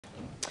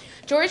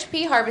George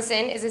P.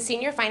 Harbison is a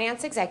senior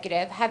finance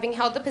executive, having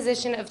held the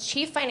position of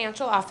chief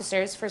financial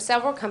officers for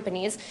several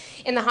companies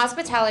in the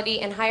hospitality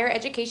and higher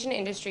education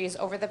industries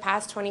over the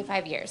past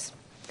 25 years.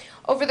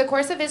 Over the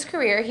course of his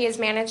career, he has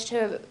managed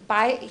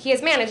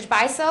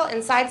buy-sell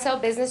and side-sell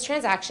business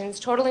transactions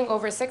totaling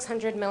over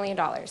 $600 million.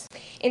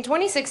 In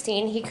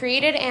 2016, he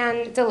created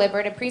and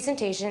delivered a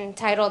presentation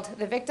titled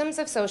The Victims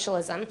of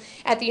Socialism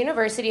at the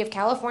University of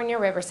California,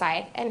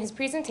 Riverside, and his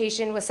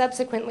presentation was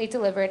subsequently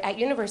delivered at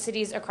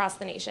universities across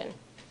the nation.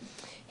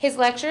 His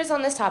lectures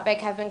on this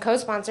topic have been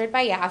co-sponsored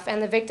by YAF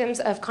and the Victims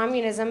of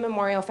Communism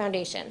Memorial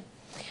Foundation.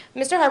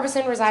 Mr.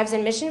 Harbison resides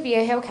in Mission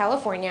Viejo,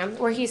 California,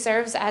 where he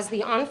serves as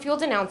the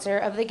on-field announcer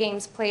of the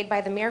games played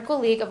by the Miracle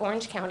League of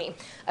Orange County,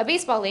 a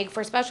baseball league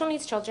for special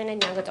needs children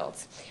and young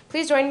adults.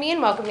 Please join me in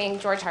welcoming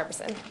George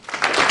Harbison.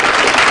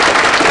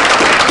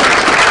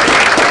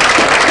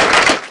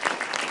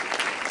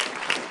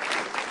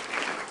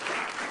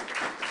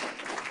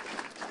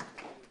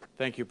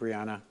 Thank you,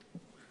 Brianna.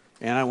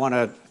 And I want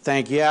to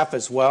thank YAF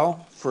as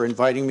well for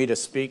inviting me to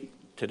speak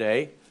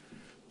today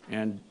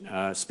and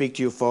speak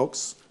to you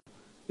folks.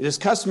 It is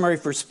customary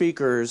for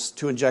speakers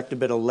to inject a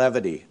bit of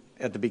levity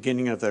at the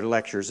beginning of their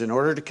lectures in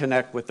order to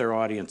connect with their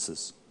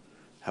audiences.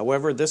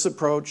 However, this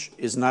approach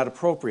is not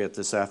appropriate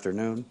this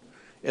afternoon,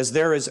 as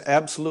there is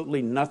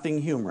absolutely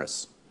nothing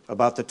humorous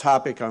about the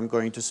topic I'm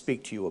going to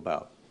speak to you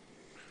about.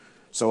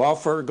 So I'll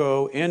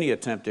forego any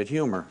attempt at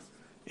humor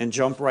and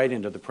jump right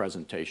into the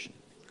presentation.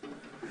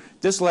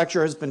 This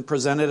lecture has been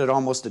presented at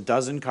almost a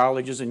dozen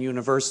colleges and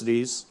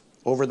universities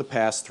over the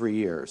past 3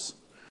 years.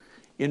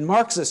 In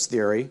Marxist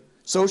theory,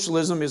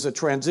 socialism is a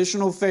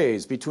transitional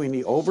phase between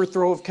the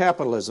overthrow of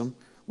capitalism,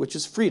 which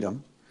is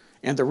freedom,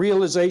 and the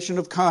realization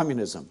of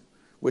communism,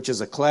 which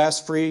is a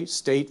class-free,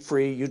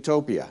 state-free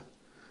utopia.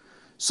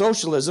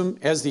 Socialism,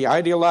 as the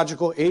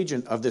ideological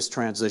agent of this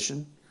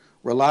transition,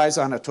 relies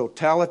on a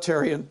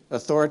totalitarian,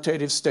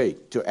 authoritative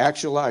state to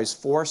actualize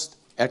forced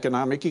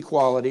economic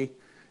equality,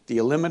 the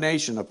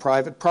elimination of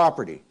private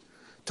property,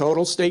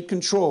 total state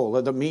control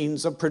of the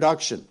means of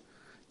production,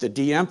 the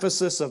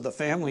de-emphasis of the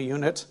family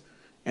unit,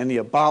 and the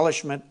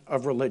abolishment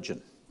of religion.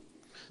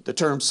 The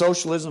terms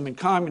socialism and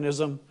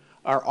communism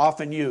are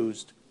often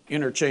used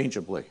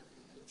interchangeably.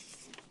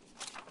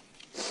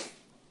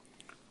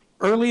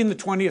 Early in the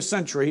 20th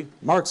century,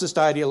 Marxist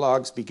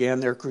ideologues began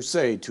their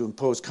crusade to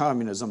impose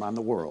communism on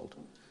the world.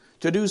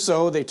 To do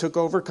so, they took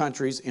over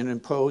countries and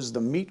imposed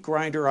the meat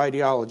grinder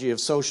ideology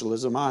of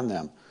socialism on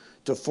them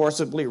to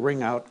forcibly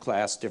wring out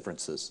class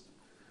differences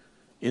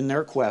in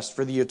their quest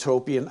for the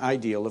utopian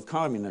ideal of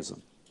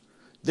communism.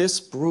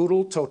 This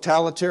brutal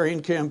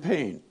totalitarian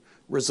campaign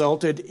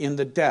resulted in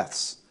the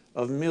deaths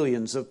of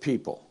millions of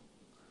people.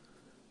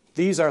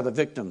 These are the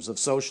victims of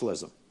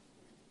socialism.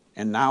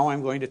 And now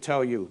I'm going to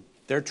tell you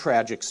their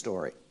tragic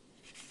story.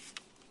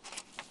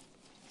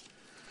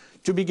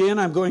 To begin,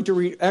 I'm going to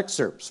read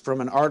excerpts from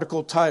an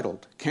article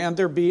titled, "Can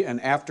There Be an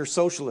After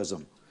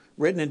Socialism?"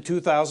 written in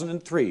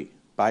 2003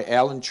 by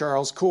Alan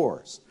Charles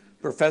Kors,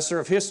 professor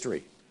of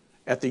history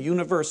at the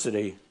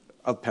University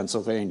of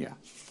Pennsylvania.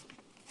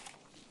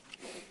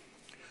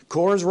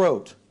 Kors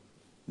wrote,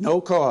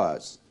 "No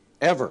cause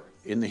ever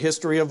in the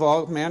history of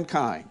all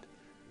mankind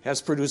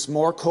has produced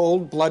more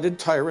cold-blooded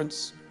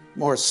tyrants,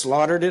 more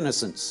slaughtered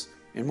innocents,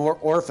 and more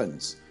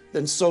orphans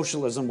than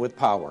socialism with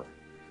power.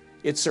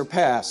 It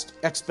surpassed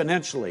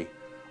exponentially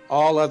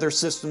all other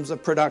systems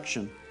of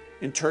production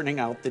in turning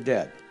out the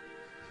dead.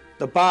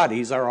 The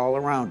bodies are all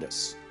around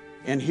us,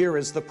 and here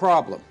is the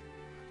problem.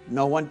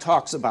 No one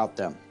talks about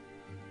them.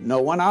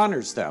 No one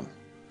honors them.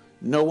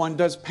 No one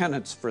does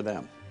penance for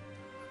them.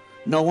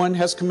 No one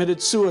has committed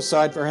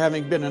suicide for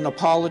having been an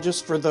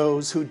apologist for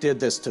those who did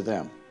this to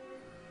them.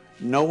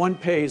 No one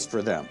pays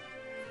for them.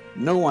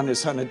 No one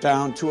is hunted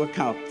down to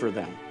account for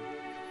them.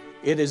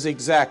 It is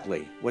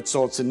exactly what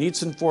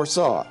Solzhenitsyn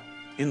foresaw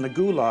in the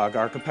Gulag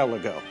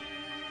Archipelago.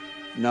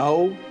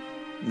 No,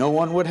 no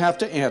one would have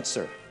to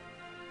answer.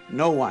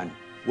 No one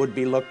would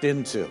be looked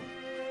into."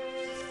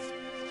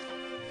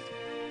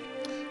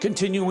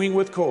 Continuing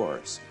with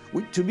Kors,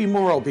 to be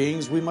moral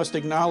beings, we must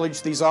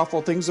acknowledge these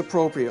awful things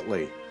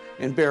appropriately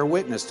and bear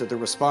witness to the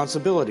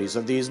responsibilities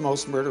of these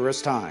most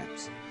murderous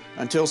times.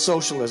 Until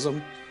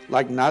socialism,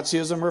 like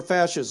Nazism or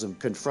fascism,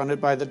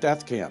 confronted by the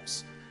death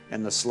camps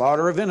and the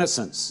slaughter of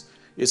innocents,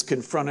 is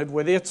confronted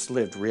with its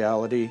lived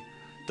reality,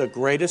 the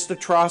greatest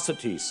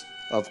atrocities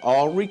of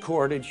all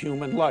recorded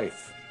human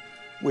life,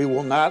 we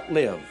will not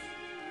live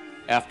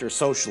after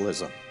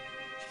socialism.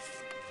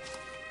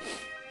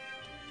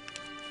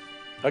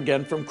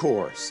 Again from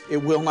Kors, it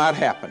will not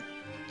happen.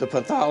 The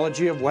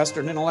pathology of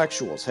Western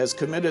intellectuals has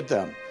committed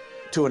them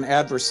to an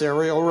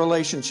adversarial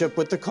relationship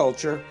with the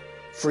culture,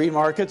 free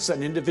markets,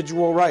 and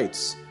individual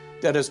rights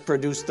that has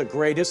produced the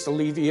greatest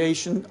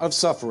alleviation of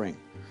suffering,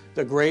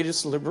 the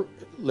greatest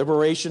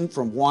liberation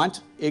from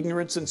want,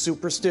 ignorance, and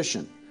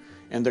superstition,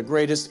 and the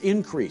greatest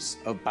increase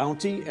of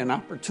bounty and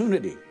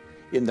opportunity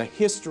in the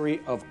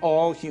history of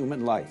all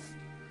human life.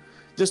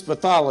 This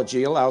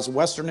pathology allows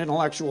Western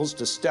intellectuals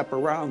to step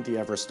around the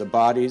Everest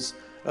bodies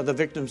of the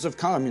victims of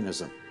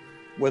communism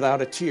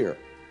without a tear,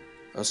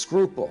 a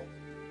scruple,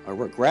 a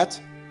regret,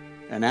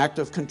 an act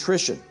of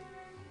contrition,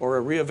 or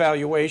a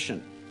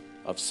reevaluation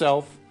of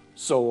self,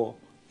 soul,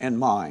 and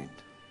mind.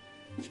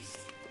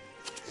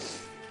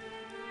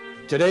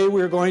 Today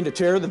we are going to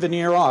tear the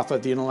veneer off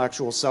of the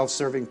intellectual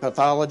self-serving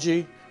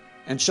pathology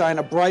and shine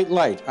a bright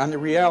light on the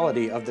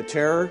reality of the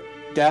terror,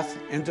 death,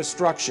 and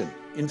destruction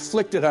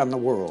inflicted on the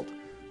world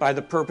by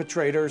the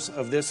perpetrators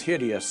of this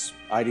hideous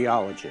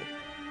ideology.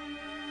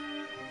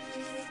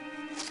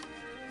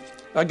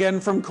 Again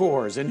from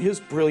Coors in his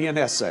brilliant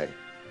essay,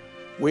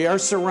 "We are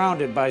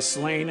surrounded by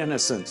slain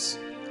innocents,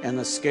 and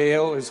the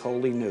scale is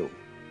wholly new."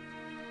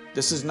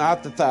 This is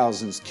not the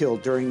thousands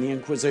killed during the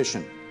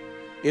Inquisition.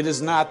 It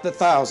is not the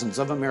thousands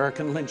of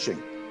American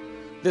lynching.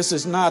 This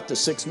is not the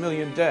 6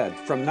 million dead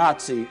from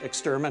Nazi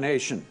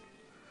extermination.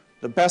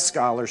 The best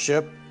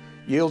scholarship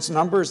yields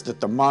numbers that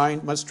the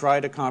mind must try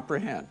to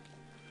comprehend.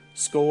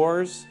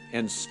 Scores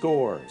and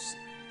scores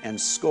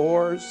and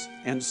scores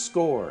and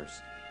scores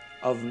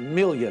of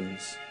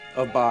millions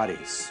of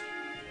bodies.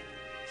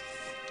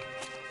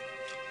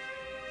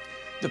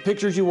 The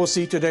pictures you will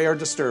see today are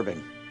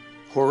disturbing.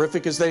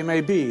 Horrific as they may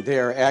be, they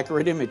are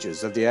accurate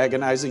images of the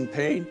agonizing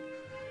pain,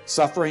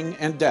 suffering,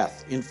 and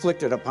death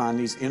inflicted upon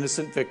these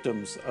innocent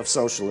victims of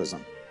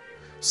socialism.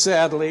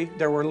 Sadly,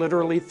 there were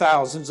literally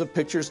thousands of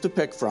pictures to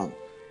pick from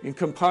in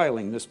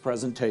compiling this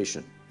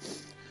presentation.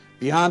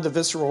 Beyond the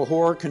visceral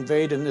horror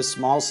conveyed in this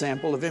small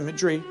sample of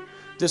imagery,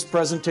 this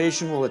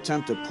presentation will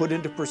attempt to put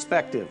into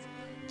perspective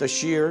the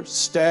sheer,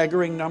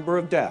 staggering number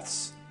of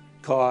deaths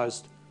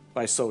caused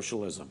by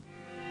socialism.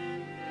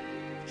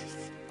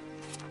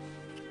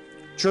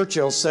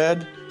 Churchill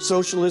said,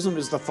 "Socialism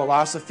is the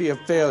philosophy of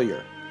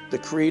failure, the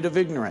creed of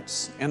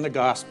ignorance, and the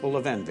gospel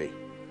of envy.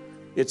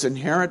 Its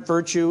inherent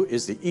virtue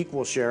is the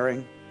equal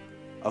sharing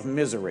of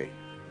misery."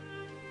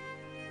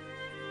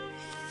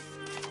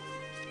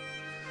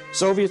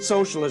 Soviet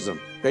socialism,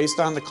 based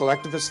on the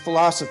collectivist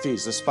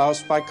philosophies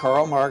espoused by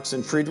Karl Marx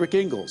and Friedrich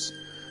Engels,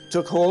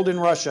 took hold in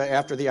Russia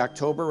after the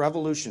October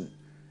Revolution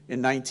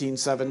in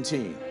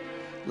 1917.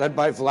 Led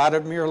by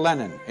Vladimir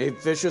Lenin, a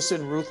vicious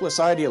and ruthless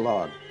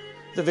ideologue,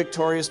 the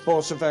victorious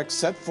Bolsheviks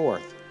set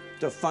forth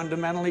to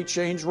fundamentally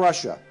change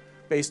Russia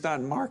based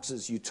on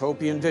Marx's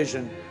utopian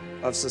vision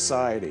of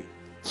society.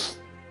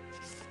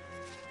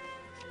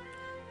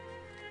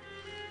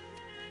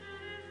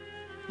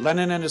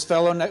 Lenin and his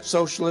fellow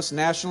socialists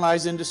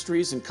nationalized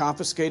industries and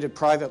confiscated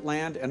private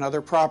land and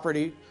other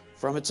property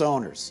from its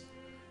owners.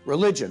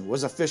 Religion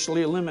was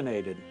officially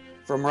eliminated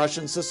from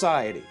Russian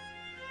society,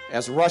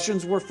 as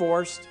Russians were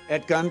forced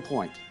at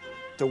gunpoint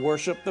to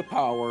worship the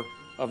power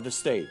of the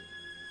state.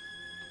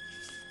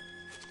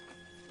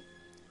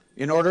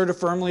 In order to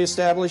firmly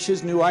establish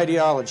his new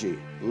ideology,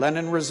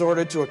 Lenin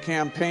resorted to a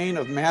campaign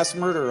of mass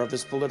murder of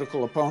his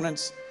political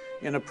opponents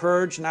in a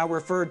purge now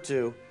referred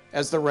to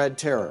as the Red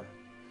Terror.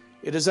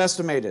 It is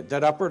estimated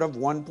that upward of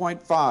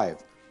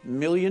 1.5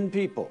 million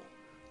people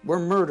were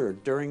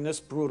murdered during this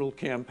brutal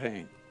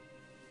campaign.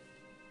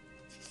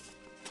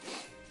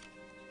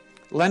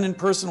 Lenin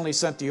personally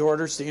sent the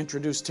orders to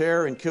introduce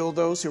terror and kill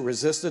those who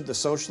resisted the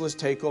socialist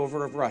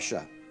takeover of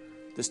Russia.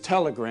 This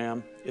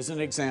telegram is an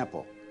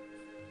example.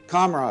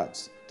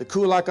 "Comrades, the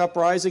Kulak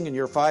uprising in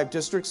your 5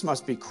 districts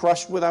must be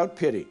crushed without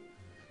pity.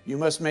 You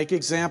must make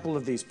example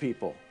of these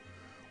people.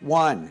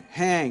 1.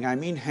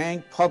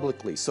 Hang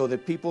publicly so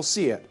that people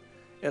see it.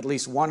 At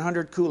least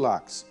 100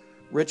 kulaks,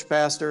 rich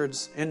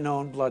bastards, and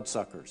known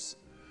bloodsuckers.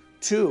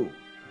 2.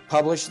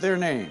 Publish their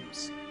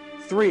names.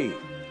 3.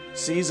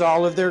 Seize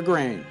all of their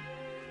grain.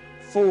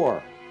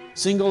 4.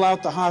 Single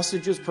out the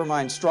hostages per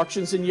my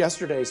instructions in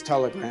yesterday's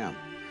telegram.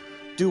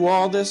 Do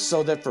all this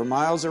so that for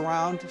miles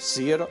around,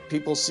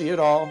 people see it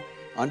all,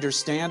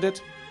 understand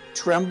it,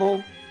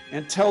 tremble,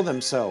 and tell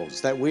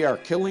themselves that we are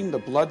killing the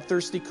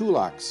bloodthirsty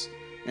kulaks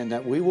and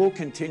that we will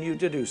continue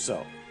to do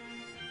so.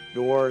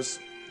 Yours,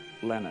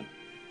 Lenin."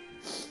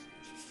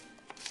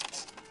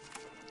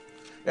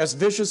 As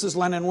vicious as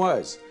Lenin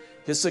was,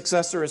 his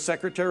successor as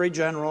Secretary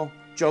General,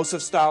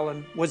 Joseph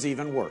Stalin, was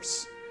even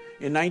worse.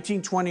 In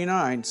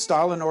 1929,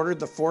 Stalin ordered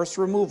the forced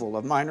removal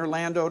of minor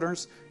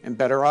landowners and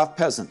better-off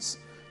peasants,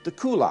 the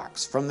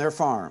kulaks, from their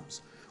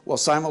farms, while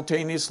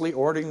simultaneously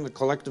ordering the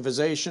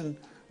collectivization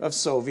of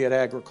Soviet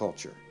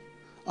agriculture.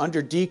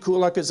 Under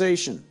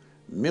dekulakization,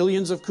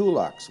 millions of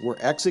kulaks were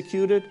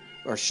executed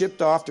or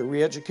shipped off to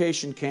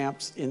re-education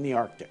camps in the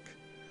Arctic.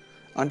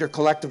 Under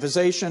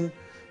collectivization,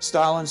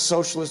 Stalin's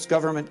socialist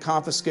government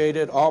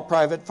confiscated all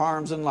private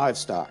farms and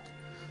livestock.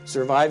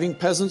 Surviving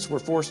peasants were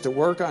forced to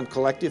work on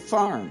collective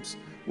farms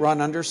run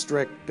under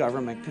strict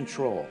government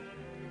control.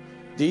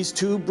 These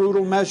 2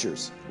 brutal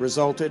measures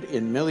resulted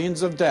in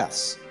millions of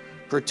deaths,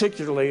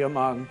 particularly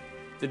among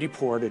the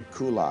deported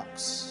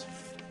kulaks.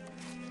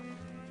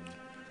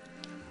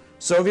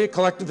 Soviet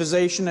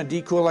collectivization and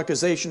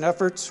dekulakization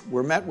efforts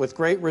were met with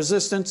great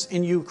resistance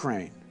in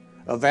Ukraine,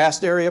 a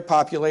vast area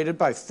populated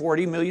by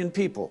 40 million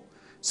people,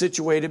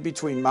 situated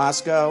between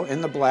Moscow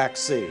and the Black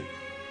Sea.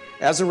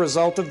 As a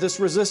result of this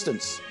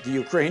resistance, the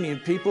Ukrainian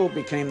people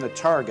became the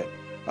target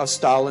of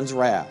Stalin's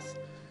wrath.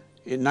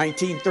 In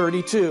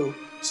 1932,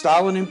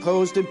 Stalin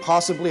imposed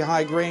impossibly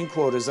high grain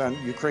quotas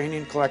on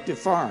Ukrainian collective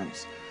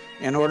farms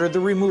and ordered the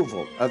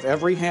removal of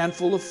every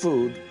handful of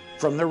food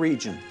from the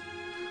region.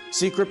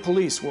 Secret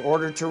police were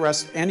ordered to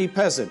arrest any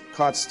peasant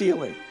caught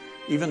stealing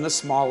even the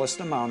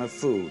smallest amount of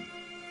food.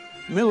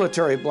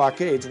 Military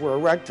blockades were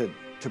erected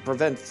to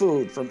prevent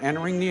food from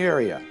entering the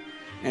area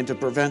and to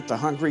prevent the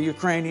hungry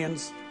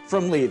Ukrainians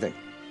from leaving.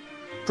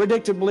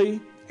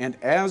 Predictably, and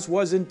as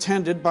was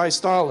intended by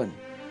Stalin,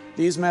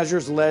 these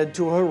measures led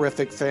to a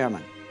horrific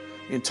famine.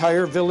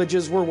 Entire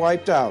villages were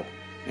wiped out,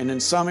 and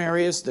in some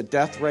areas the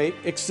death rate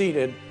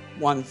exceeded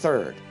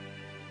 1/3.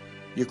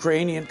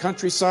 Ukrainian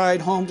countryside,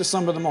 home to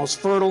some of the most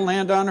fertile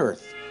land on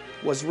earth,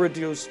 was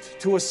reduced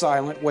to a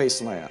silent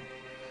wasteland.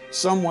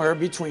 Somewhere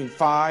between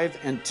 5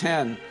 and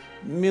 10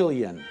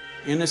 million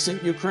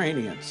innocent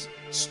Ukrainians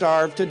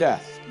starved to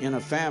death in a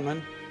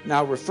famine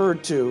now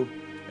referred to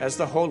as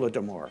the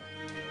Holodomor.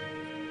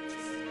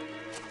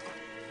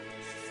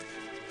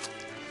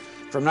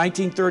 From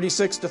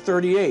 1936 to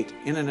 38,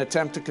 in an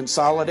attempt to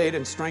consolidate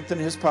and strengthen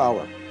his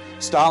power,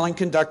 Stalin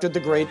conducted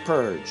the Great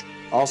Purge,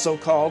 also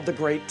called the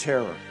Great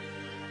Terror.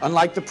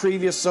 Unlike the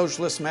previous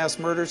socialist mass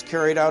murders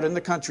carried out in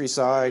the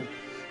countryside,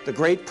 the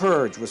Great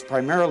Purge was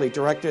primarily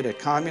directed at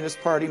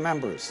Communist Party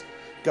members,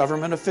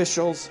 government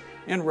officials,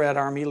 and Red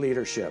Army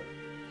leadership.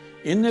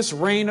 In this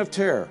reign of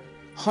terror,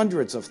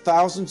 hundreds of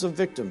thousands of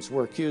victims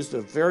were accused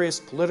of various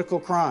political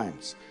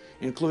crimes,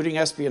 including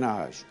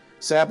espionage,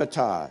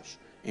 sabotage,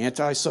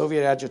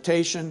 anti-Soviet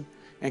agitation,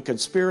 and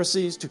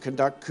conspiracies to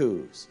conduct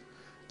coups.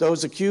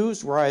 Those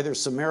accused were either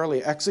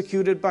summarily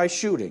executed by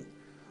shooting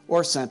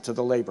or sent to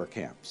the labor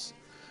camps.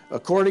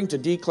 According to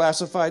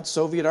declassified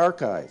Soviet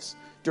archives,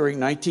 during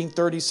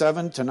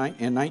 1937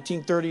 and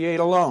 1938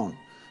 alone,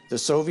 the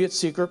Soviet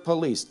secret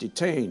police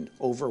detained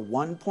over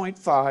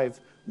 1.5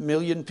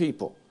 million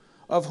people,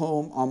 of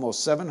whom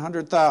almost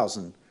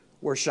 700,000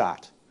 were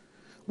shot.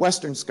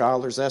 Western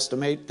scholars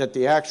estimate that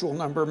the actual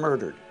number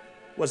murdered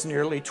was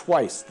nearly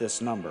twice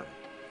this number.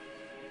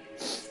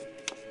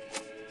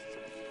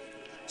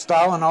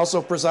 Stalin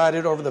also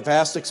presided over the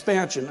vast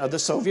expansion of the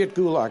Soviet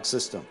Gulag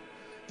system,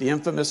 the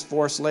infamous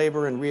forced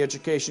labor and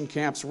re-education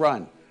camps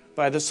run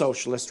by the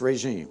socialist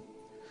regime.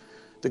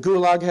 The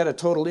Gulag had a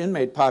total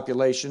inmate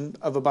population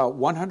of about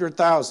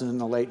 100,000 in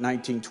the late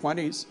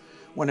 1920s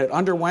when it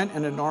underwent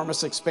an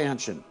enormous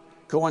expansion,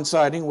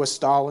 coinciding with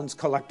Stalin's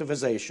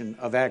collectivization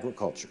of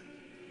agriculture.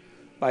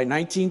 By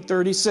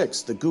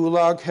 1936, the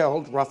Gulag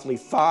held roughly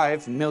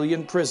 5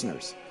 million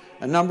prisoners,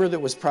 a number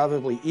that was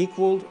probably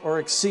equaled or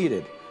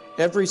exceeded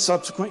every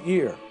subsequent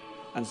year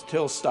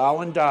until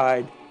Stalin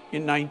died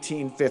in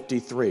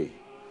 1953.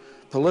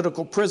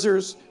 Political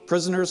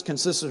prisoners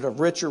consisted of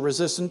rich or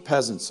resistant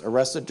peasants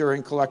arrested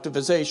during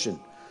collectivization,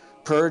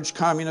 purged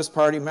Communist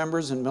Party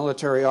members and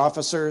military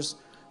officers,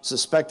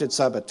 suspected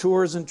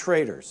saboteurs and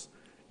traitors,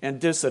 and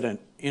dissident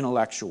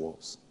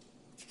intellectuals.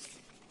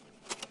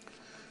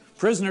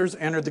 Prisoners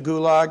entered the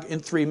Gulag in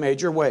 3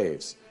 major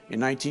waves. In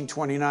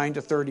 1929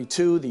 to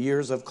 32, the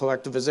years of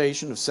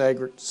collectivization of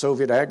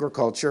Soviet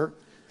agriculture.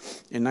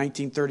 In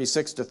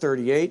 1936 to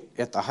 38,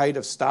 at the height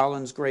of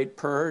Stalin's Great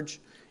Purge,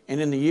 and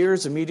in the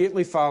years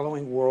immediately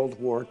following World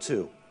War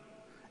II.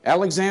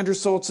 Alexander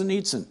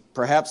Solzhenitsyn,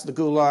 perhaps the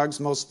Gulag's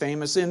most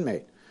famous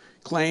inmate,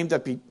 claimed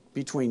that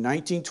between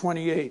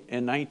 1928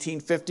 and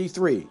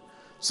 1953,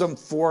 some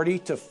 40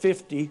 to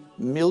 50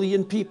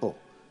 million people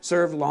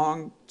served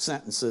long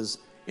sentences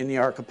in the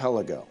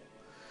archipelago.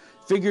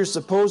 Figures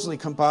supposedly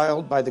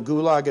compiled by the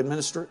Gulag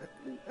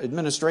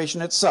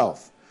administration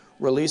itself,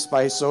 released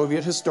by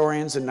Soviet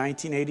historians in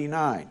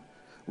 1989,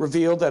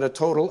 revealed that a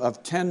total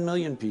of 10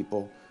 million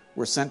people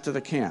were sent to the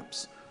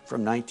camps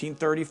from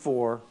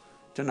 1934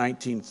 to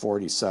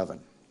 1947.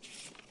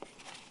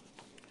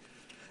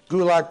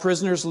 Gulag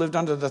prisoners lived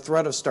under the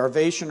threat of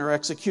starvation or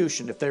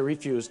execution if they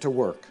refused to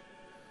work.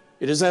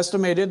 It is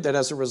estimated that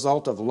as a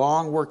result of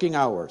long working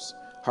hours,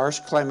 harsh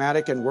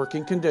climatic and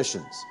working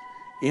conditions,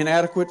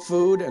 inadequate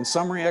food, and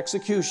summary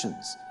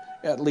executions,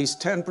 at least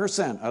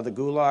 10% of the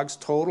Gulag's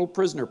total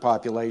prisoner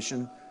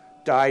population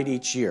died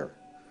each year.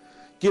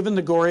 Given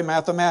the gory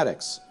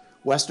mathematics,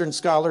 Western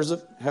scholars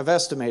have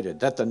estimated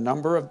that the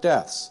number of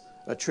deaths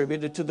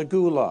attributed to the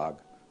Gulag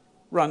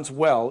runs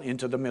well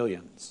into the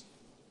millions.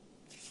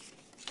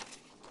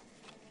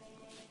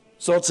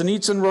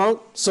 Solzhenitsyn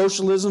wrote,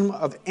 "Socialism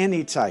of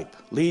any type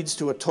leads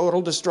to a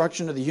total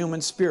destruction of the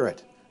human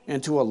spirit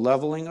and to a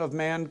leveling of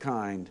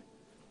mankind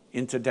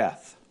into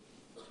death."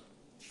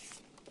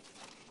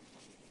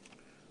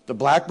 The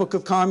Black Book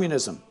of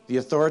Communism, the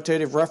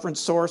authoritative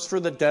reference source for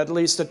the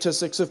deadly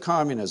statistics of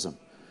communism,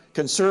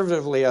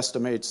 conservatively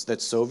estimates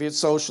that Soviet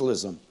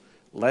socialism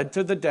led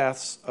to the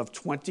deaths of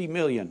 20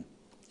 million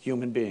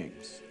human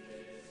beings.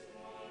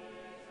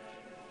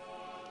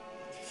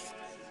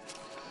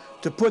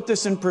 To put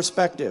this in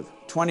perspective,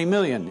 20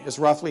 million is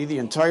roughly the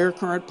entire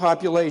current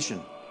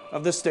population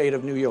of the state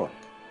of New York.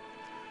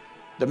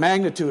 The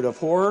magnitude of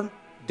horror,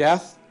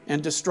 death,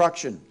 and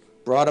destruction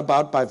brought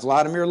about by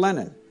Vladimir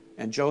Lenin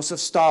and Joseph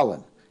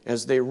Stalin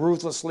as they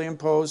ruthlessly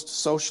imposed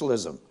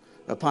socialism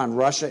upon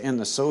Russia and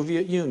the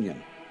Soviet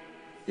Union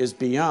is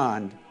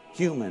beyond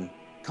human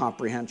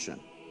comprehension.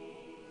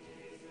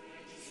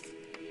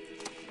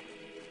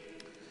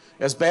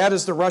 As bad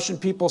as the Russian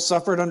people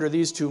suffered under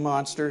these two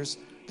monsters,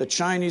 the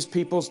Chinese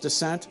people's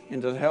descent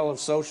into the hell of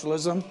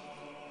socialism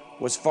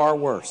was far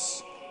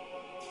worse.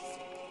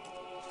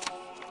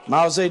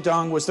 Mao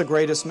Zedong was the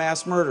greatest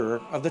mass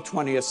murderer of the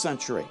 20th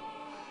century.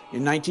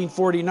 In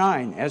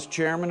 1949, as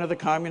chairman of the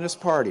Communist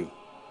Party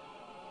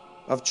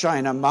of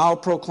China, Mao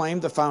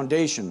proclaimed the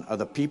foundation of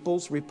the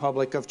People's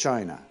Republic of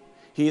China.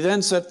 He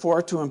then set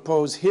forth to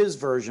impose his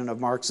version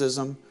of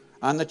Marxism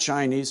on the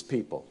Chinese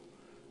people.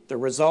 The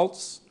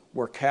results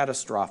were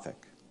catastrophic.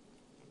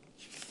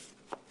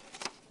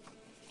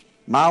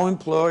 Mao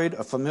employed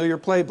a familiar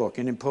playbook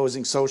in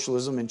imposing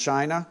socialism in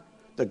China.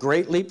 The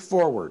Great Leap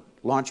Forward,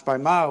 launched by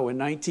Mao in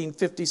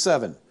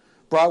 1957,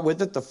 brought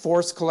with it the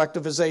forced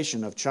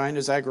collectivization of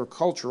China's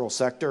agricultural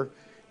sector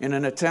in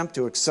an attempt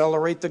to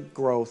accelerate the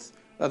growth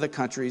of the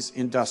country's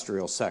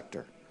industrial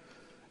sector.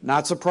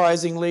 Not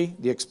surprisingly,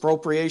 the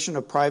expropriation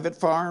of private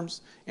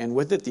farms, and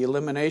with it the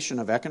elimination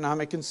of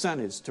economic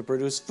incentives to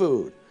produce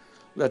food,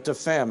 led to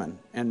famine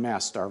and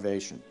mass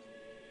starvation.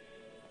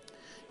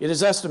 It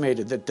is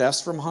estimated that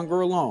deaths from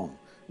hunger alone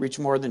reach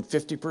more than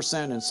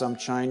 50% in some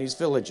Chinese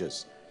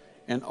villages,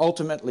 and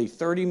ultimately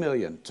 30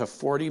 million to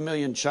 40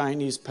 million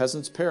Chinese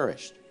peasants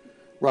perished,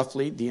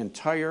 roughly the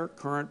entire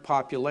current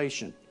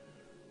population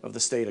of the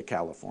state of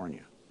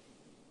California.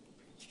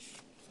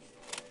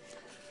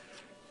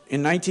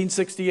 In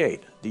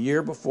 1968, the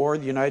year before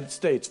the United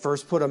States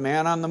first put a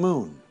man on the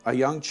moon, a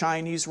young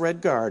Chinese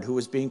Red Guard who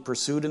was being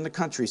pursued in the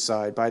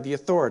countryside by the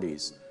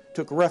authorities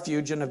took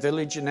refuge in a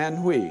village in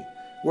Anhui,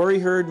 where he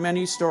heard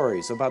many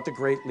stories about the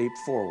Great Leap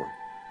Forward.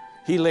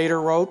 He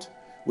later wrote,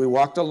 "We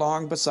walked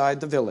along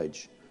beside the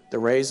village. The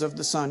rays of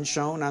the sun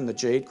shone on the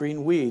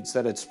jade-green weeds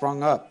that had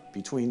sprung up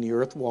between the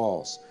earth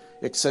walls,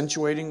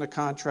 accentuating the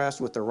contrast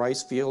with the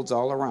rice fields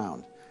all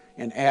around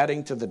and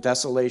adding to the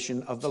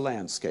desolation of the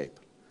landscape.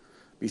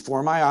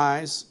 Before my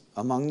eyes,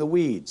 among the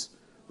weeds,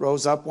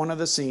 rose up one of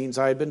the scenes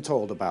I had been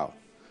told about,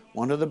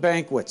 one of the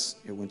banquets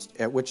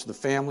at which the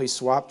families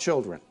swapped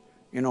children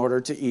in order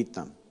to eat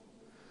them.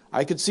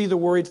 I could see the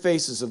worried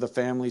faces of the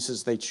families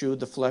as they chewed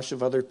the flesh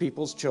of other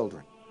people's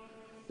children.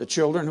 The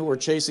children who were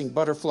chasing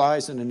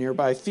butterflies in a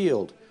nearby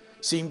field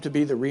seemed to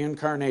be the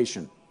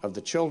reincarnation of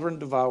the children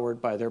devoured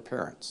by their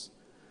parents.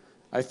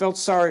 I felt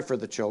sorry for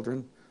the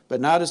children, but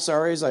not as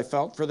sorry as I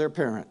felt for their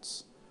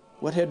parents.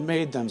 What had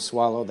made them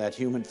swallow that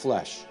human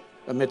flesh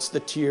amidst the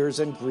tears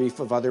and grief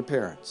of other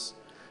parents?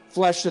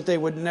 Flesh that they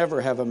would never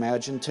have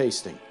imagined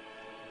tasting,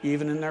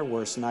 even in their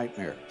worst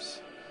nightmares.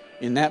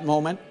 In that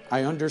moment,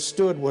 I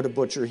understood what a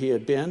butcher he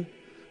had been,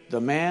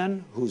 the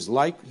man whose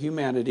like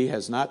humanity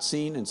has not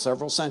seen in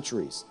several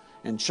centuries,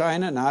 and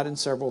China not in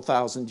several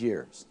thousand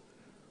years.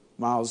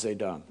 Mao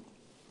Zedong.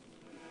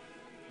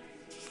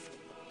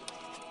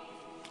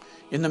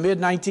 In the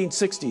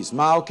mid-1960s,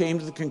 Mao came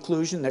to the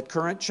conclusion that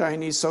current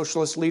Chinese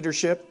socialist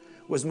leadership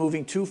was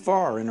moving too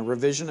far in a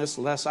revisionist,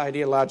 less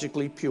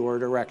ideologically pure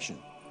direction.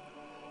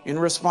 In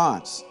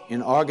response,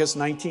 in August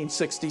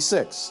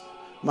 1966,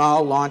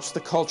 Mao launched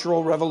the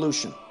Cultural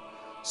Revolution.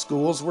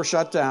 Schools were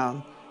shut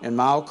down, and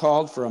Mao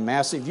called for a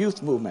massive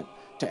youth movement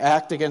to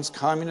act against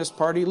Communist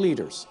Party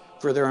leaders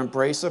for their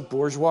embrace of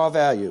bourgeois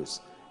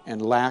values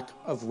and lack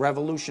of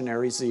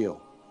revolutionary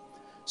zeal.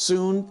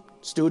 Soon,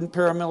 student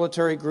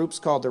paramilitary groups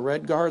called the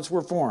Red Guards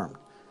were formed,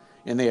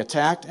 and they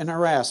attacked and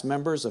harassed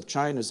members of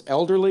China's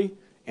elderly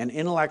and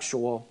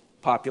intellectual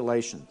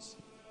populations.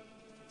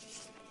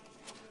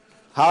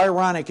 How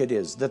ironic it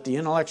is that the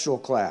intellectual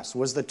class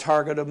was the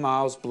target of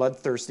Mao's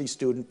bloodthirsty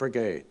student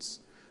brigades.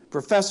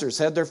 Professors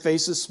had their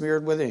faces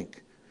smeared with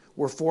ink,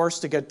 were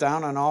forced to get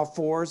down on all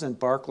fours and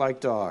bark like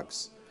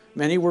dogs.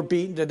 Many were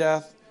beaten to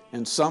death,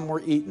 and some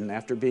were eaten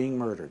after being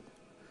murdered.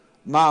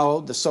 Mao,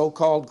 the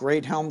so-called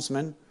great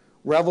helmsman,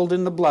 reveled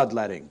in the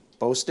bloodletting,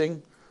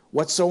 boasting,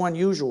 "What's so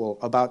unusual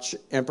about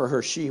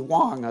Emperor Shi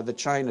Huang of the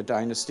China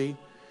dynasty?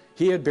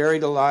 He had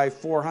buried alive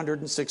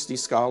 460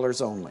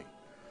 scholars only.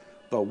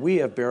 But we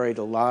have buried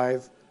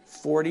alive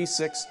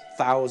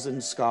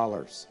 46,000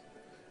 scholars.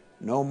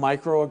 No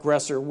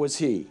microaggressor was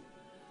he.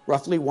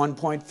 Roughly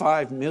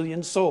 1.5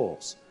 million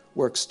souls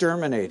were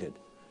exterminated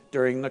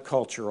during the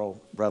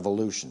Cultural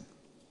Revolution."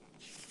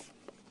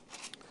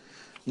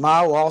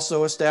 Mao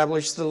also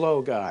established the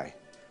Logai,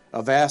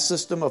 a vast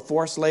system of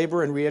forced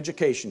labor and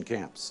re-education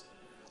camps.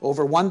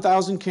 Over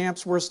 1,000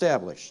 camps were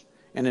established,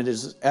 and it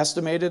is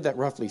estimated that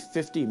roughly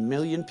 50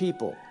 million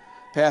people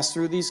passed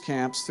through these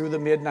camps through the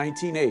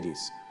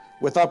mid-1980s,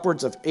 with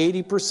upwards of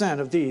 80%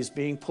 of these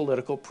being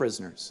political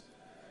prisoners.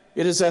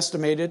 It is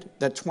estimated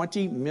that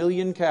 20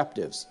 million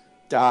captives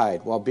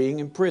died while being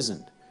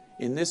imprisoned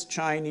in this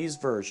Chinese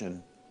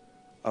version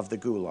of the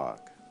Gulag.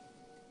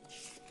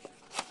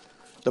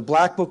 The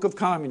Black Book of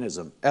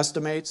Communism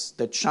estimates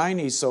that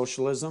Chinese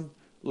socialism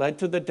led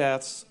to the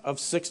deaths of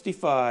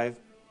 65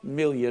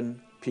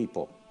 million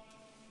people.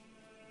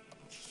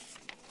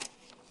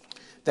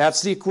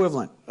 That's the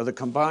equivalent of the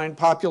combined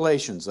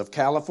populations of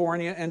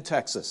California and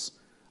Texas,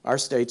 our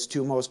state's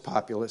two most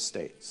populous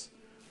states.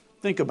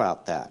 Think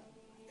about that.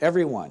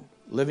 Everyone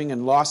living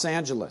in Los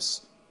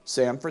Angeles,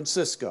 San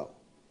Francisco,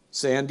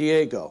 San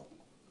Diego,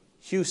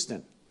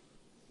 Houston,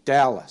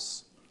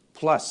 Dallas,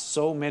 plus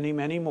so many,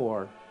 many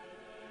more,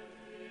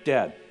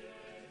 dead.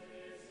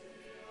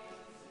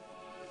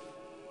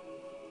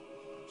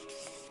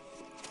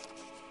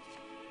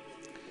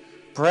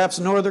 Perhaps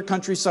no other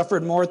country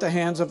suffered more at the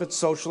hands of its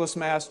socialist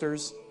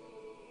masters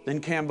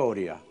than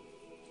Cambodia.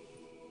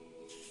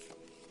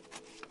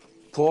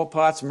 Pol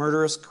Pot's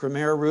murderous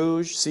Khmer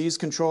Rouge seized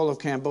control of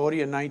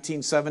Cambodia in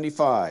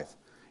 1975,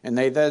 and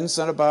they then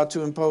set about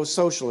to impose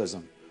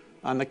socialism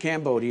on the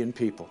Cambodian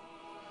people.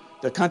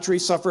 The country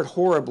suffered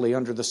horribly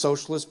under the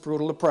socialist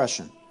brutal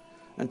oppression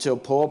until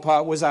Pol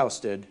Pot was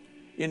ousted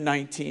in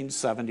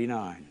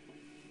 1979.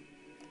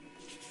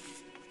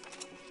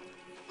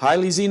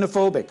 Highly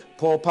xenophobic,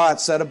 Pol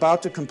Pot set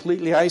about to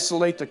completely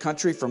isolate the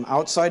country from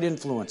outside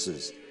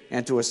influences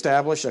and to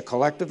establish a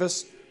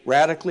collectivist,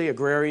 radically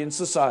agrarian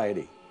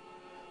society.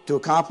 To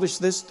accomplish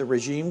this, the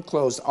regime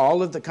closed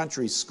all of the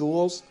country's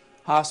schools,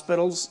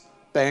 hospitals,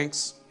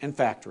 banks, and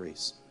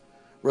factories.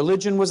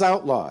 Religion was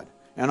outlawed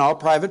and all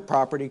private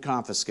property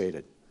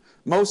confiscated.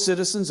 Most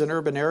citizens in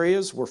urban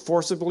areas were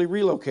forcibly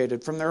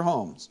relocated from their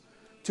homes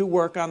to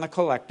work on the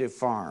collective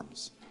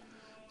farms.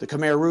 The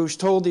Khmer Rouge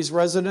told these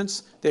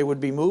residents they would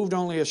be moved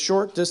only a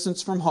short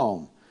distance from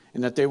home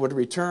and that they would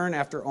return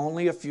after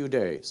only a few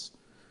days.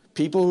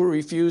 People who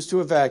refused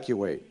to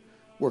evacuate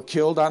were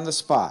killed on the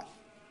spot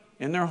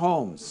and their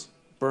homes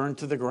burned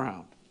to the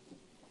ground.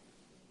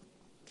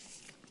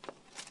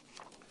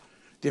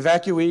 The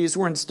evacuees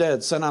were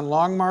instead sent on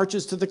long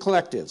marches to the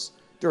collectives,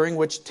 during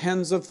which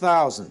tens of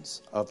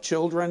thousands of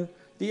children,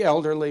 the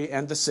elderly,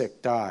 and the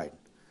sick died.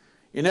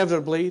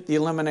 Inevitably, the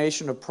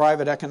elimination of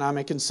private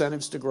economic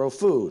incentives to grow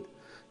food,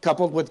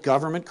 coupled with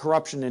government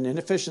corruption and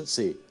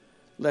inefficiency,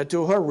 led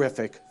to a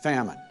horrific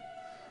famine.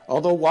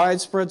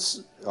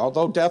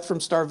 Although death from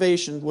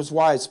starvation was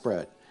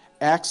widespread,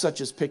 acts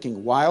such as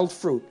picking wild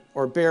fruit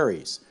or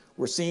berries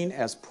were seen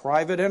as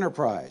private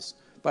enterprise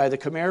by the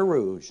Khmer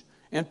Rouge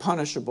and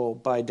punishable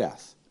by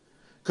death.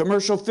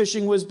 Commercial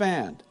fishing was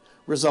banned,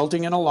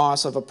 resulting in a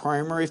loss of a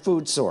primary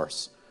food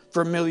source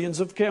for millions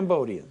of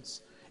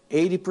Cambodians,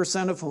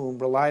 80% of whom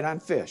relied on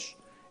fish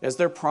as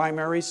their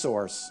primary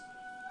source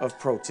of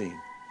protein.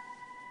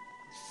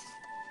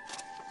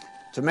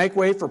 To make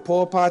way for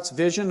Pol Pot's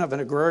vision of an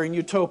agrarian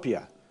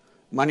utopia,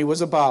 money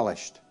was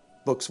abolished,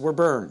 books were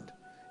burned,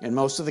 and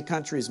most of the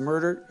country's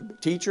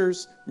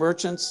teachers,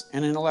 merchants,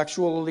 and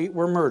intellectual elite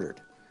were murdered,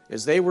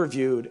 as they were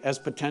viewed as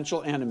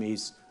potential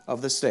enemies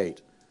of the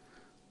state.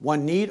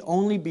 One need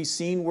only be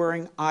seen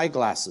wearing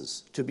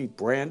eyeglasses to be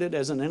branded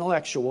as an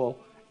intellectual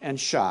and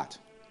shot.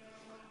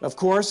 Of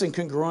course, in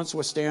congruence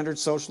with standard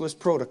socialist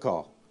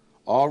protocol,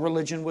 all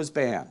religion was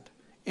banned.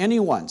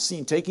 Anyone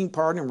seen taking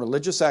part in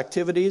religious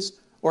activities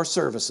or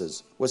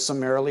services was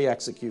summarily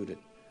executed.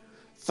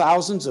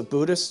 Thousands of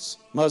Buddhists,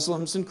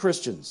 Muslims, and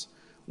Christians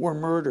were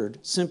murdered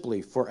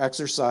simply for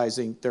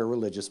exercising their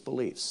religious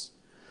beliefs.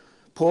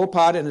 Pol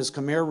Pot and his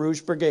Khmer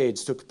Rouge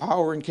brigades took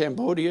power in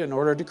Cambodia in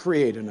order to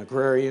create an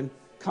agrarian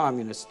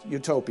communist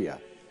utopia.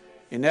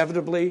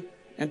 Inevitably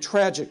and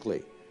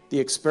tragically, the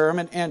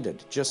experiment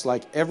ended just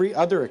like every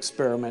other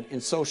experiment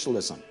in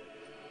socialism,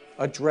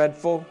 a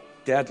dreadful,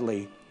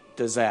 deadly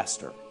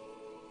disaster.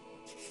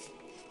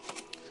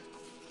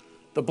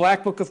 The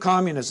Black Book of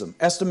Communism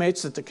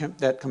estimates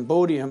that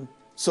Cambodian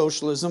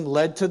socialism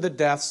led to the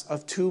deaths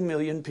of 2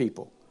 million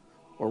people,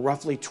 or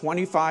roughly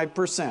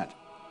 25%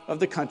 of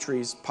the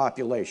country's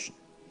population.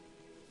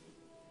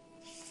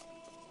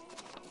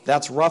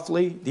 That's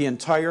roughly the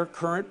entire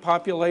current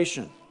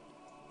population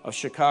of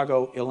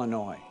Chicago,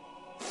 Illinois.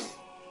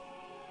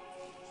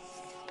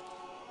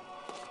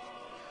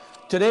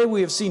 Today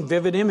we have seen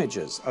vivid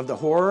images of the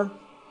horror,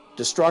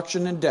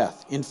 destruction, and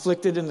death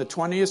inflicted in the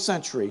 20th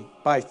century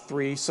by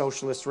 3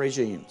 socialist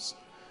regimes.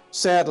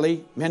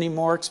 Sadly, many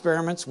more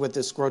experiments with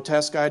this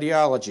grotesque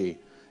ideology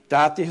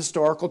dot the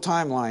historical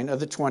timeline of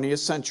the 20th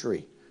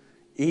century,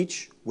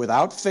 each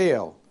without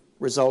fail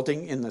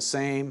resulting in the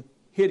same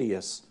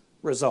hideous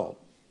result.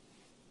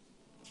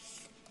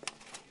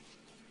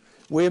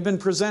 We have been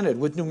presented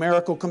with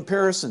numerical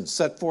comparisons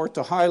set forth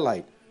to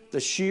highlight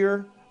the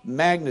sheer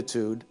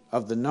magnitude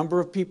of the number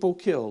of people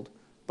killed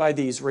by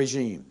these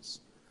regimes.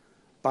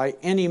 By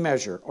any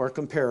measure or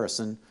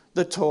comparison,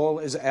 the toll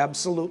is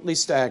absolutely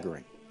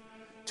staggering.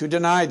 To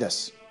deny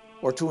this,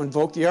 or to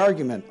invoke the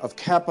argument of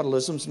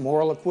capitalism's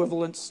moral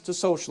equivalence to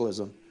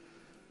socialism,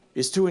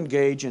 is to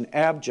engage in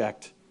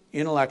abject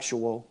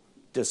intellectual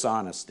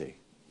dishonesty.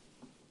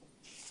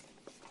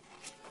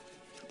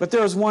 But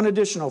there is one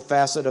additional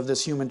facet of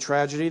this human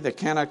tragedy that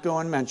cannot go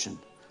unmentioned,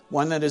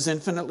 one that is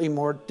infinitely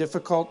more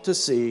difficult to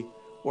see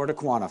or to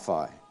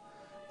quantify.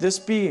 This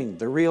being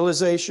the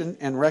realization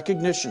and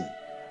recognition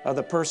of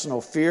the personal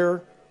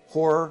fear,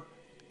 horror,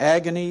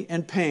 agony,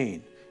 and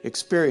pain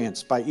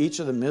experienced by each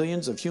of the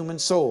millions of human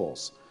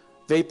souls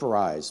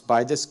vaporized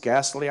by this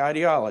ghastly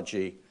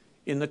ideology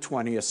in the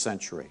 20th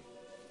century.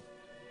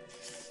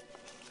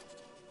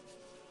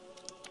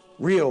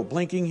 Real,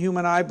 blinking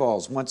human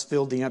eyeballs once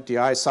filled the empty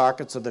eye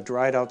sockets of the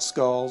dried-out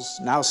skulls,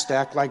 now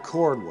stacked like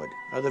cordwood,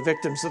 are the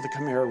victims of the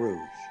Khmer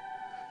Rouge.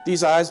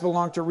 These eyes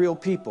belong to real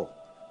people,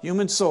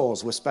 human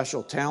souls with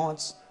special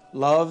talents,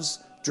 loves,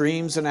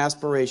 dreams, and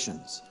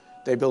aspirations.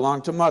 They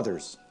belong to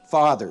mothers,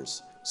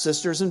 fathers,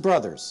 sisters and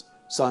brothers,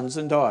 sons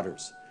and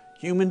daughters,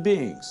 human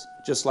beings,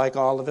 just like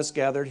all of us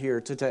gathered here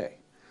today.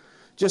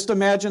 Just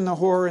imagine the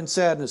horror and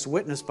sadness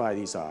witnessed by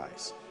these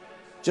eyes.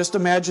 Just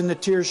imagine the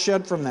tears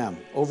shed from them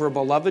over a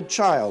beloved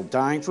child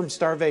dying from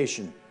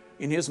starvation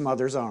in his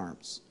mother's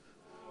arms.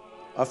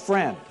 A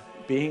friend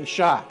being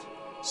shot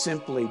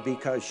simply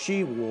because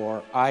she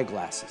wore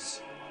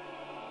eyeglasses.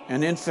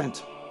 An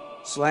infant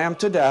slammed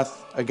to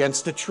death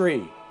against a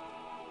tree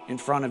in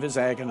front of his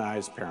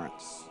agonized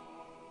parents.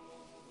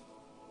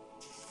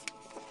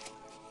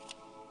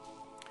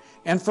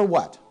 And for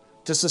what?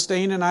 To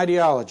sustain an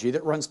ideology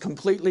that runs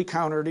completely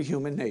counter to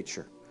human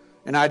nature.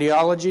 An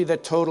ideology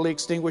that totally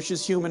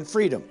extinguishes human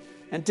freedom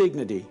and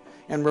dignity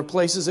and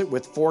replaces it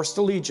with forced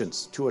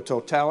allegiance to a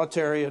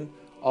totalitarian,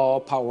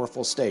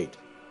 all-powerful state.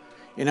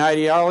 An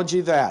ideology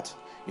that,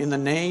 in the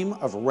name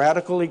of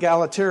radical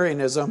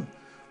egalitarianism,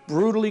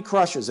 brutally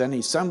crushes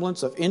any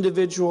semblance of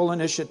individual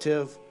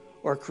initiative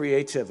or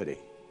creativity.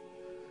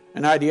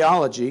 An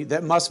ideology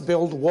that must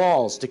build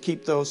walls to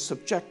keep those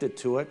subjected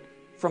to it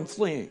from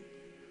fleeing.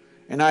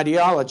 An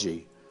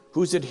ideology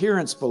whose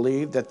adherents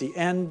believe that the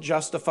end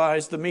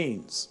justifies the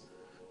means,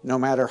 no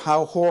matter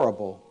how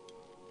horrible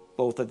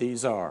both of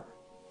these are.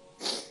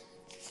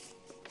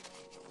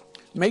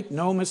 Make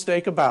no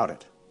mistake about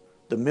it,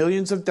 the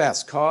millions of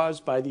deaths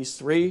caused by these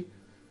three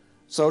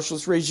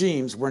socialist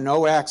regimes were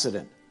no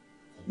accident,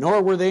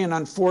 nor were they an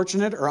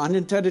unfortunate or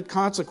unintended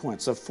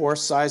consequence of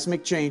forced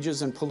seismic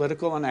changes in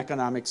political and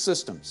economic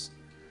systems.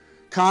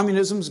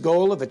 Communism's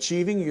goal of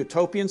achieving a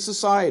utopian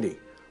society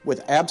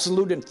with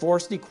absolute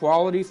enforced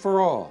equality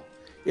for all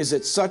is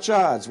at such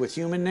odds with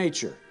human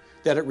nature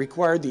that it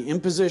required the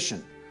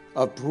imposition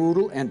of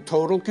brutal and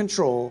total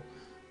control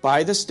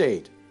by the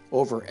state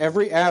over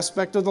every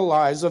aspect of the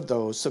lives of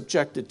those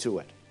subjected to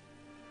it.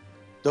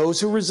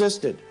 Those who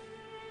resisted,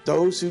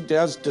 those who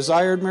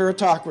desired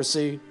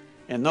meritocracy,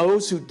 and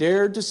those who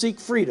dared to seek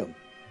freedom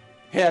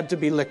had to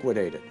be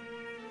liquidated.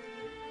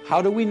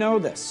 How do we know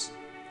this?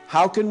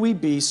 How can we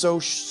be so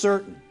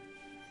certain?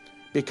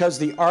 Because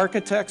the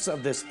architects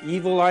of this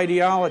evil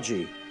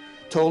ideology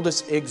told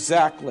us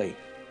exactly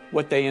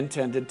what they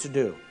intended to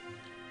do.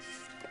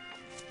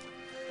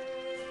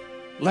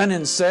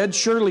 Lenin said,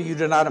 "Surely you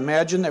do not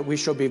imagine that we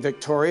shall be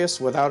victorious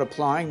without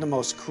applying the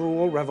most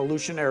cruel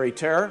revolutionary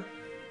terror?"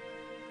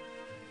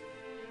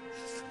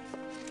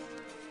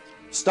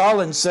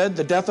 Stalin said,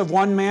 "The death of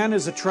one man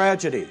is a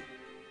tragedy.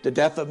 The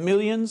death of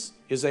millions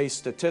is a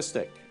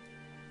statistic."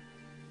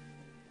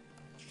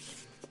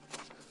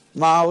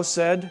 Mao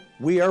said,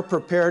 "We are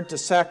prepared to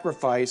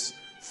sacrifice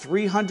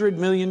 300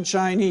 million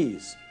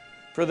Chinese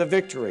for the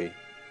victory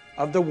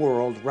of the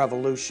world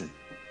revolution."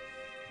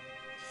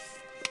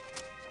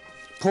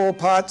 Pol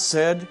Pot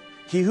said,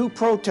 "He who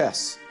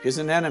protests is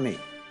an enemy.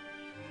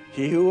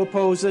 He who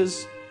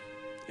opposes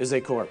is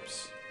a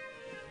corpse."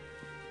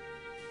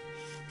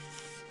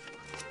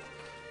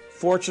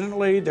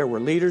 Fortunately, there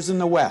were leaders in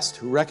the West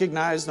who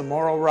recognized the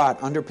moral rot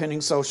underpinning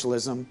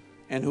socialism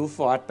and who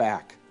fought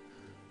back.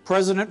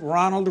 President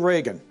Ronald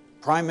Reagan,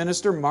 Prime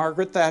Minister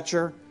Margaret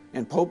Thatcher,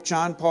 and Pope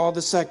John Paul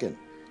II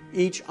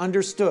each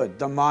understood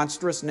the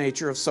monstrous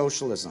nature of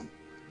socialism.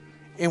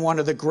 In one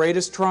of the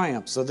greatest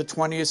triumphs of the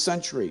 20th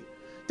century,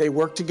 they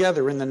worked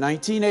together in the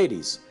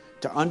 1980s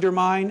to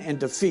undermine and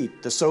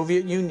defeat the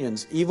Soviet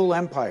Union's evil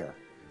empire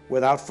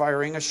without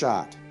firing a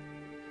shot.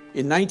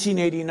 In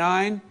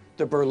 1989,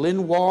 the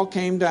Berlin Wall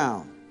came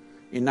down.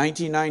 In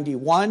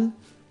 1991,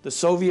 the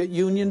Soviet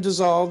Union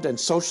dissolved and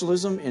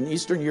socialism in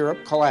Eastern Europe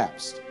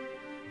collapsed.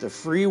 The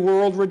free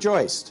world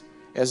rejoiced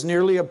as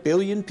nearly 1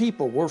 billion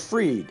people were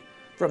freed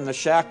from the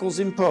shackles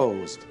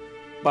imposed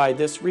by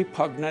this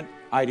repugnant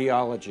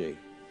ideology.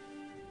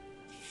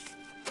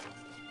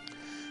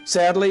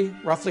 Sadly,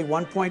 roughly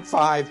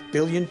 1.5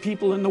 billion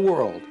people in the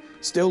world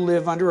still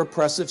live under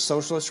oppressive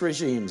socialist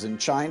regimes in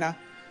China,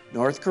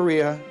 North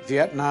Korea,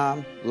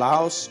 Vietnam,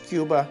 Laos,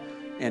 Cuba,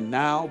 and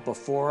now,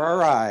 before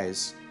our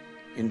eyes,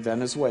 in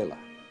Venezuela.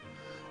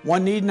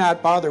 One need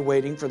not bother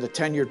waiting for the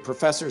tenured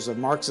professors of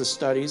Marxist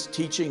studies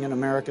teaching in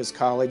America's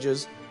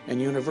colleges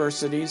and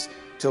universities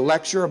to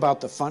lecture about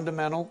the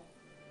fundamental,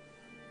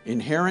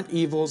 inherent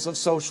evils of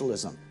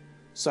socialism.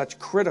 Such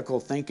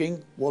critical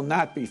thinking will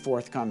not be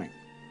forthcoming.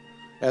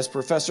 As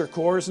Professor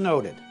Kors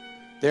noted,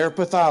 their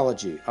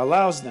pathology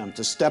allows them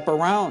to step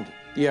around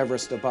the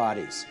Everest of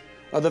bodies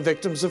of the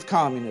victims of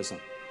communism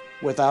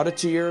without a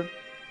tear,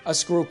 a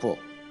scruple,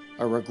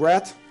 a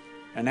regret,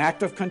 an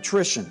act of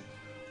contrition,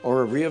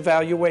 or a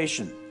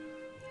reevaluation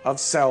of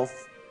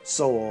self,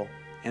 soul,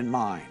 and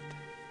mind.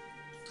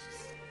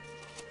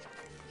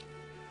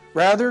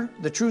 Rather,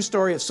 the true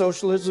story of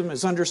socialism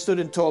is understood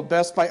and told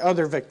best by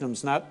other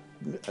victims not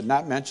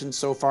mentioned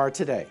so far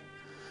today.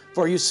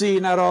 For you see,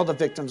 not all the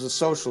victims of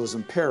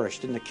socialism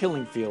perished in the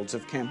killing fields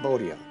of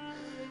Cambodia.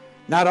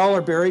 Not all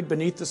are buried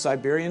beneath the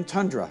Siberian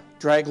tundra,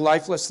 dragged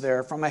lifeless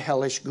there from a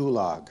hellish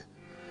gulag.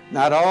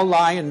 Not all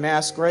lie in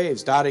mass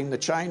graves dotting the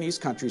Chinese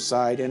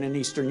countryside and in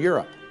Eastern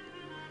Europe.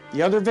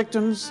 The other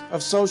victims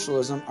of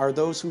socialism are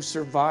those who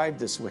survived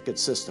this wicked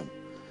system,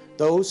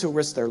 those who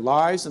risked their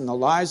lives and the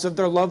lives of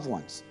their loved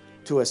ones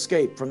to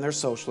escape from their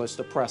socialist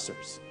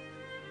oppressors.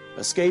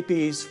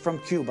 Escapees from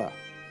Cuba,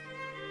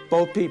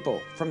 both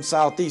people from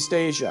Southeast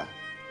Asia,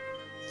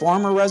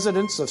 former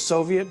residents of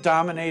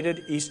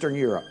Soviet-dominated Eastern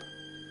Europe,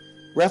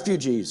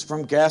 refugees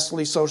from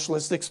ghastly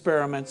socialist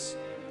experiments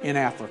in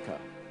Africa,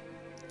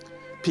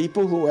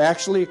 people who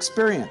actually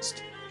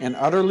experienced and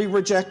utterly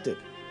rejected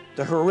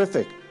the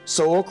horrific,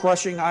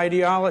 soul-crushing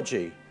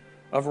ideology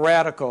of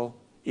radical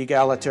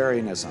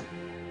egalitarianism.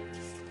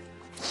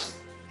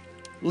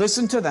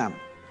 Listen to them.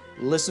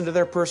 Listen to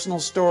their personal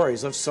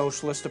stories of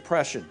socialist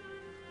oppression.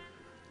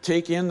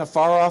 Take in the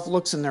far-off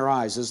looks in their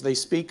eyes as they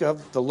speak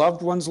of the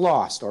loved ones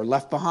lost or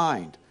left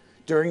behind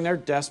during their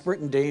desperate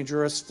and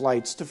dangerous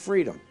flights to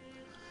freedom.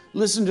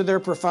 Listen to their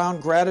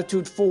profound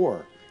gratitude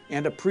for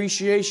and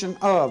appreciation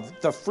of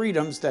the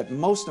freedoms that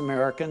most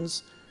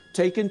Americans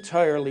take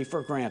entirely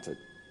for granted.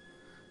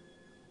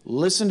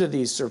 Listen to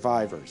these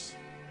survivors,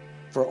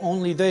 for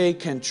only they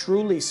can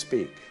truly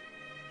speak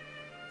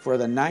for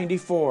the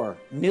 94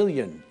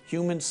 million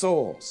human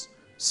souls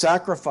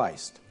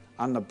sacrificed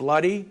on the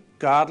bloody,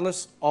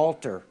 godless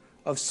altar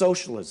of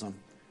socialism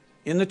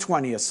in the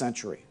 20th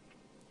century.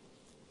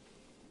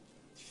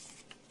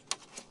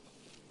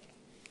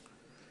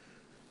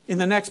 In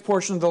the next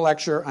portion of the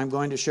lecture, I'm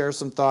going to share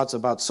some thoughts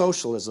about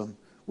socialism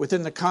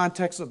within the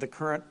context of the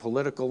current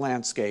political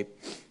landscape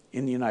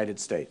in the United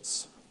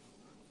States.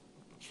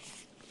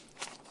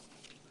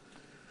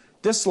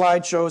 This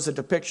slide shows a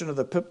depiction of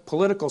the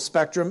political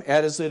spectrum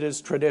as it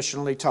is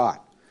traditionally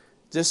taught.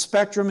 This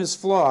spectrum is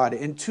flawed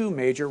in two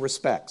major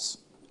respects.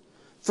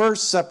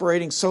 First,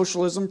 separating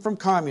socialism from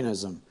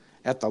communism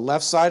at the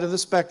left side of the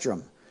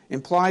spectrum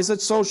implies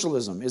that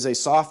socialism is a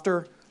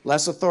softer,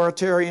 less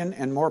authoritarian,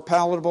 and more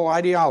palatable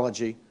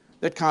ideology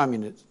than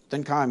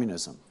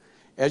communism.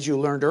 As you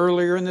learned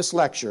earlier in this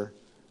lecture,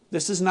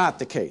 this is not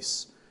the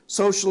case.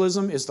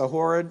 Socialism is the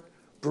horrid,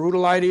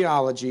 brutal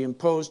ideology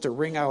imposed to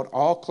wring out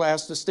all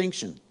class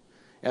distinction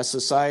as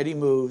society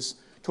moves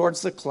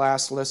towards the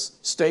classless,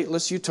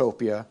 stateless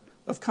utopia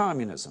of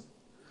communism.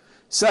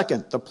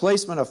 Second, the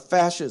placement of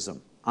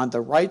fascism on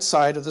the right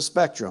side of the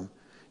spectrum,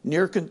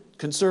 near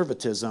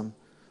conservatism,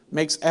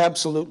 makes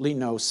absolutely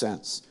no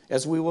sense,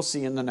 as we will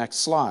see in the next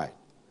slide.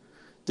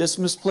 This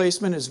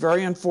misplacement is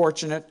very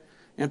unfortunate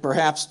and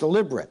perhaps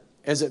deliberate,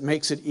 as it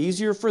makes it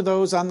easier for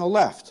those on the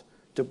left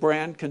to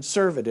brand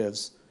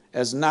conservatives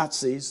as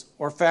Nazis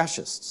or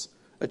fascists,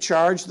 a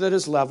charge that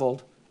is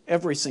leveled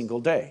every single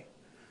day.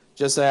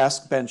 Just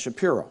ask Ben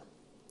Shapiro.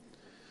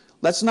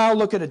 Let's now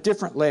look at a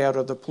different layout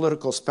of the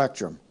political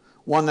spectrum,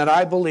 one that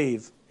I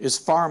believe is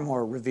far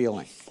more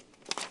revealing.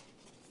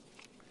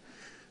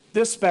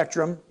 This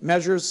spectrum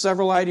measures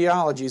several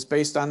ideologies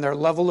based on their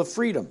level of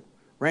freedom,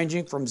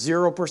 ranging from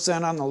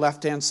 0% on the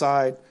left-hand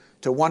side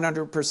to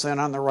 100%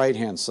 on the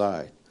right-hand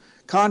side.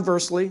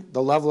 Conversely,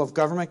 the level of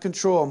government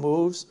control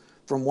moves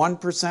from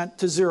 1%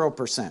 to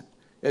 0%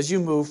 as you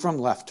move from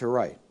left to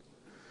right.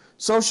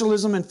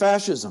 Socialism and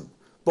fascism,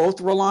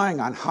 both relying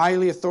on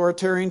highly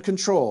authoritarian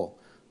control,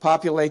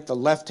 populate the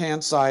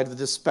left-hand side of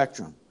this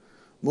spectrum.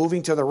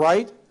 Moving to the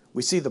right,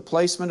 we see the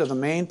placement of the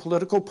main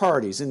political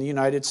parties in the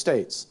United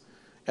States.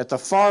 At the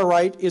far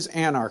right is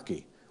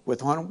anarchy,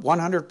 with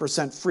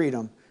 100%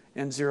 freedom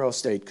and zero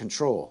state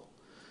control.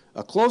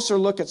 A closer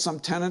look at some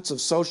tenets of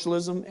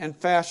socialism and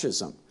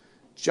fascism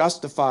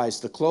justifies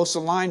the close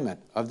alignment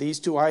of these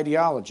two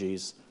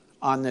ideologies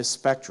on this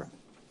spectrum.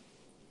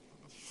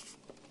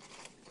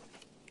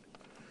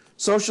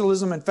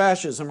 Socialism and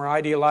fascism are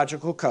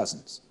ideological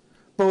cousins.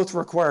 Both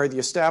require the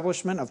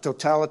establishment of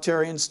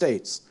totalitarian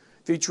states,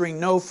 featuring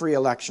no free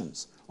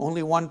elections,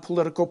 only one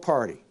political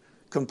party,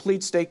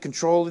 complete state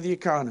control of the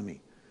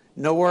economy,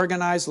 no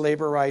organized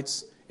labor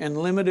rights, and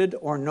limited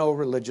or no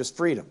religious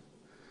freedom.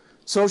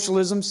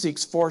 Socialism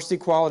seeks forced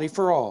equality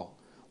for all,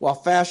 while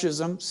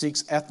fascism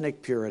seeks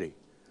ethnic purity.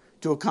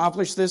 To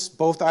accomplish this,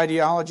 both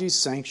ideologies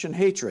sanction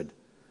hatred.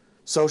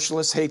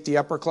 Socialists hate the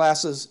upper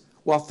classes,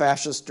 while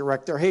fascists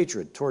direct their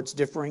hatred towards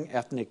differing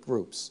ethnic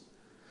groups.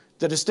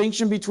 The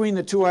distinction between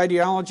the two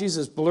ideologies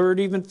is blurred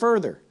even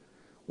further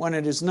when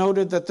it is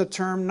noted that the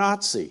term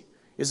Nazi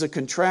is a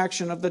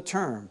contraction of the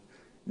term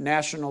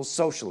National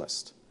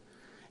Socialist.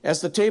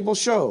 As the table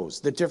shows,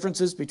 the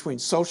differences between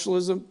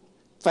socialism,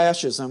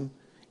 fascism,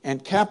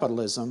 and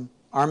capitalism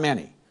are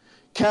many.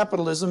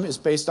 Capitalism is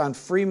based on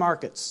free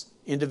markets,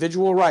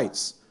 individual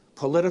rights,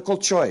 political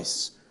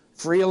choice,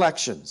 free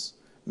elections,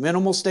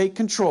 minimal state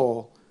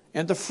control,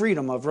 and the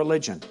freedom of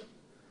religion.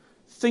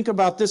 Think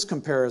about this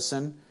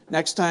comparison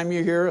next time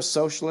you hear a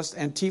socialist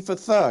Antifa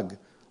thug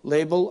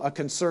label a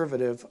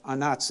conservative a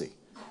Nazi.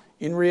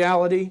 In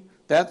reality,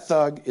 that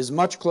thug is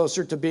much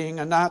closer to being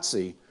a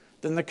Nazi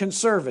than the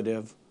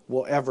conservative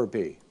will ever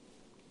be.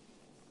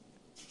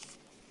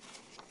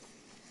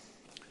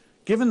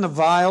 Given the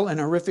vile and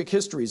horrific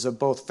histories of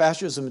both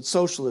fascism and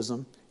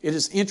socialism, it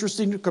is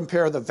interesting to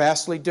compare the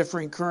vastly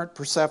differing current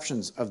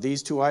perceptions of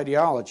these two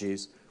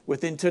ideologies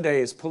within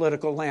today's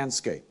political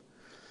landscape.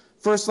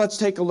 First, let's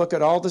take a look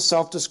at all the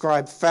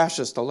self-described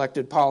fascist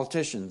elected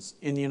politicians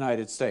in the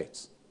United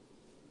States.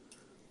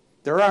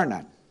 There are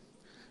none.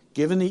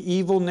 Given the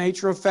evil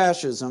nature of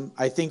fascism,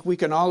 I think we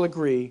can all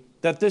agree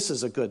that this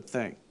is a good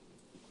thing.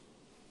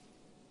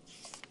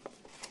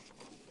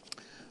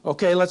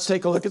 Okay, let's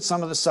take a look at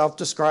some of the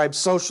self-described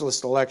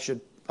socialist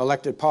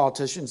elected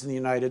politicians in the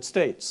United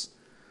States.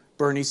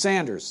 Bernie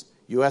Sanders,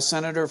 U.S.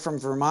 Senator from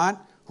Vermont,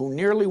 who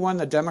nearly won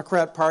the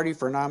Democrat Party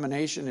for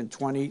nomination in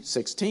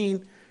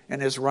 2016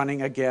 and is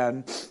running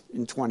again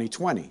in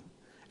 2020.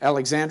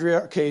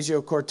 Alexandria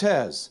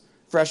Ocasio-Cortez,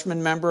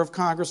 freshman member of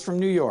Congress from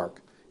New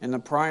York and the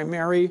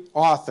primary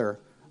author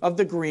of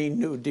the Green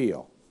New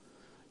Deal.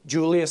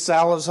 Julia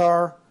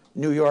Salazar,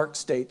 New York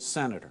State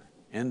Senator,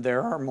 and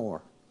there are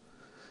more.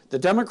 The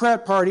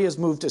Democrat Party has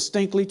moved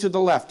distinctly to the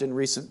left in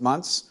recent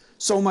months,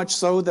 so much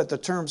so that the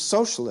term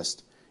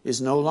socialist is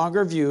no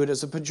longer viewed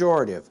as a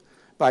pejorative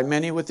by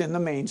many within the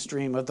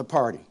mainstream of the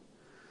party.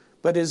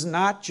 But it is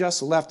not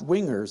just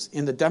left-wingers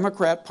in the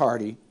Democrat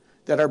Party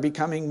that are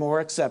becoming more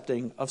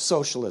accepting of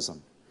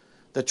socialism.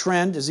 The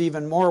trend is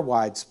even more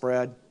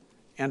widespread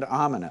and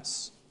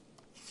ominous.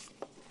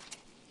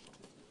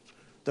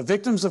 The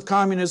Victims of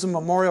Communism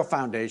Memorial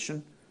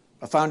Foundation,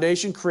 a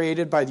foundation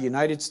created by the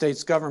United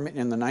States government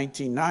in the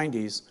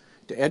 1990s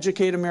to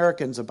educate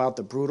Americans about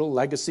the brutal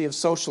legacy of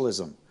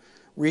socialism,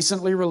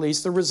 recently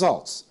released the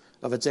results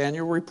of its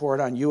annual report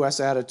on U.S.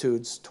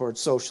 attitudes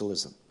towards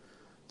socialism.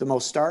 The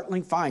most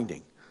startling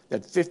finding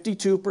that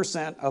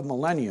 52% of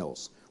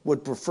millennials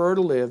would prefer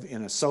to live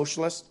in a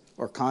socialist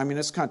or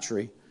communist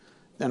country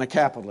than a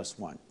capitalist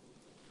one.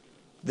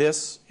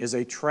 This is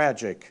a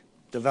tragic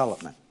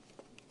development.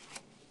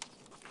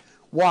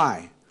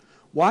 Why?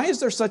 Why is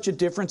there such a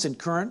difference in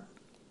current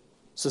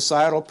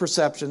societal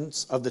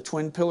perceptions of the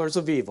twin pillars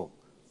of evil,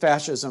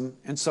 fascism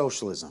and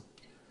socialism?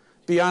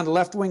 Beyond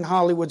left-wing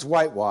Hollywood's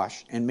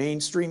whitewash and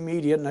mainstream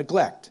media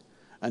neglect,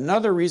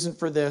 another reason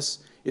for this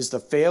is the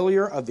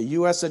failure of the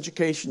U.S.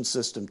 education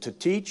system to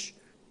teach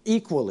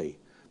equally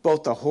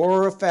both the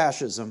horror of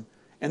fascism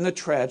and the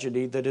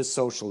tragedy that is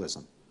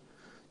socialism.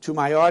 To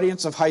my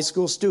audience of high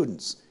school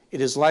students, it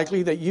is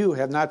likely that you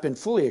have not been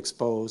fully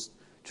exposed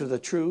to the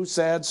true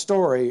sad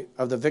story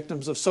of the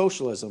victims of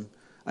socialism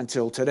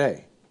until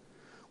today.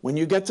 When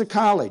you get to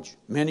college,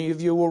 many of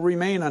you will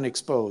remain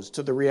unexposed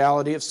to the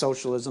reality of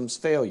socialism's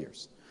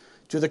failures.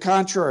 To the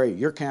contrary,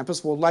 your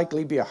campus will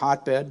likely be a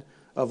hotbed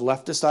of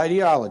leftist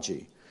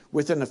ideology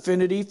with an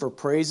affinity for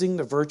praising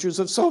the virtues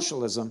of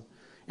socialism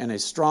and a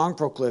strong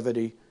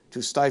proclivity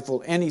to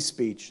stifle any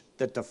speech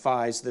that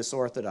defies this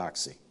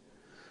orthodoxy.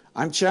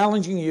 I'm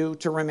challenging you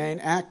to remain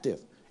active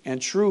and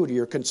true to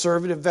your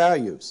conservative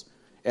values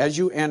as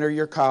you enter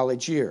your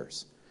college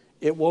years.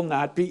 It will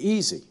not be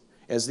easy,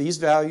 as these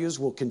values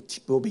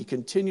will be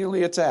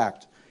continually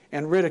attacked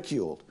and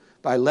ridiculed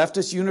by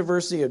leftist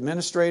university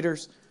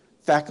administrators,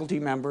 faculty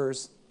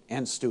members,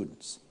 and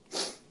students.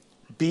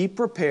 Be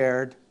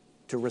prepared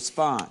to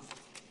respond.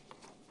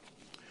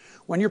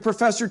 When your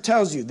professor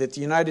tells you that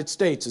the United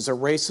States is a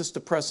racist,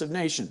 oppressive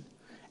nation,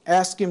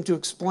 ask him to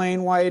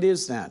explain why it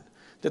is then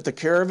that the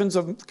caravans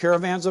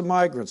of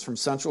migrants from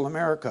Central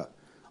America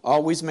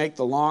always make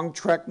the long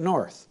trek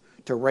north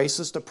to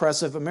racist,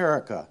 oppressive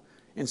America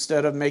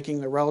instead of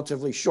making the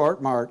relatively short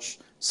march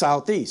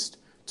southeast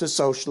to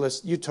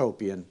socialist,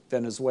 utopian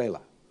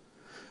Venezuela.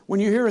 When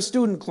you hear a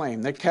student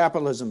claim that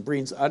capitalism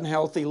brings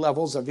unhealthy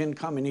levels of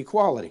income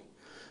inequality,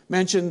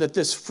 mention that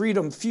this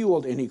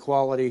freedom-fueled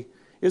inequality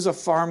is a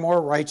far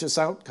more righteous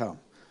outcome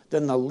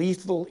than the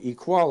lethal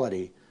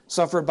equality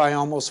suffered by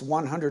almost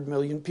 100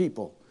 million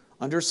people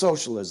under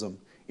socialism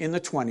in the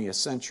 20th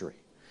century.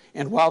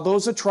 And while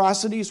those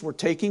atrocities were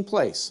taking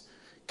place,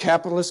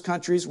 capitalist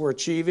countries were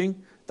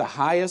achieving the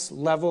highest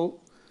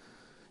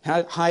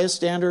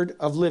standard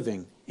of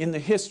living in the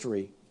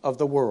history of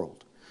the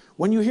world.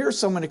 When you hear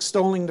someone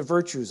extolling the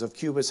virtues of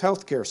Cuba's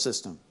healthcare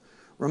system,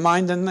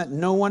 remind them that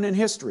no one in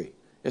history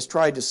has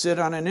tried to sit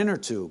on an inner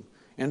tube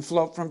and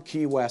float from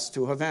Key West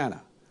to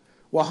Havana,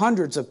 while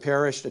hundreds have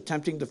perished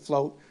attempting to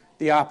float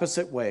the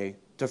opposite way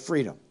to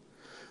freedom.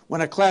 When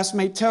a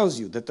classmate tells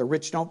you that the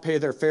rich don't pay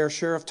their fair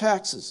share of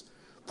taxes,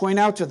 point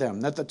out to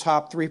them that the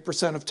top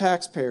 3% of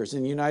taxpayers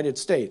in the United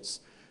States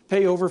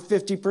pay over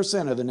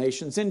 50% of the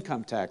nation's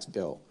income tax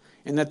bill,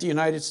 and that the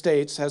United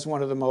States has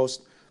one of the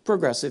most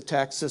progressive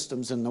tax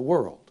systems in the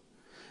world.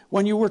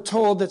 When you were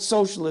told that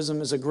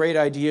socialism is a great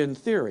idea in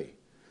theory,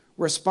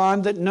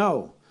 respond that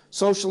no,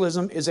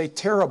 socialism is a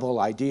terrible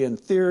idea in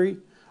theory,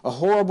 a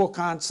horrible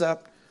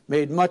concept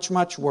made much,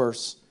 much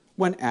worse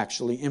when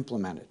actually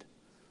implemented.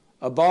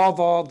 Above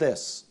all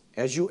this,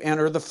 as you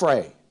enter the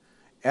fray,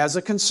 as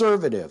a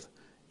conservative,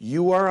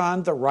 you are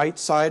on the right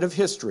side of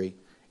history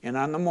and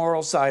on the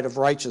moral side of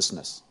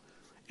righteousness,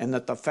 and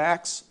that the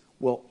facts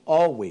will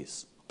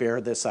always bear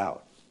this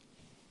out.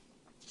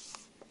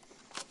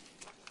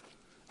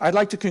 I'd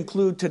like to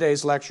conclude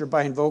today's lecture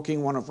by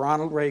invoking one of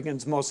Ronald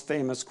Reagan's most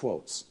famous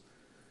quotes.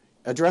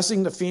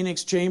 Addressing the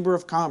Phoenix Chamber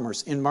of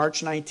Commerce in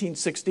March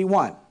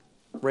 1961,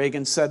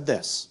 Reagan said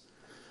this: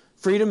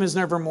 "Freedom is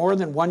never more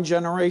than one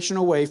generation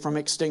away from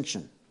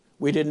extinction.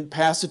 We didn't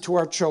pass it to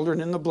our children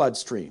in the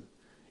bloodstream.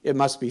 It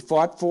must be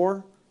fought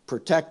for,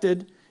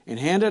 protected, and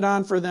handed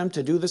on for them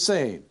to do the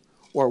same,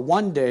 or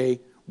one day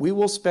we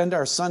will spend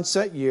our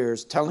sunset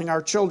years telling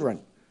our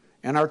children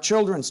and our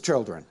children's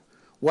children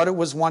what it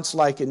was once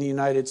like in the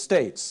United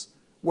States,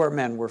 where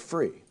men were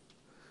free."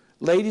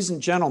 Ladies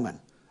and gentlemen,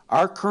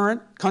 our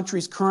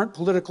country's current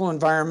political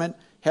environment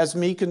has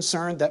me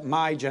concerned that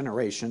my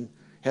generation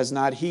has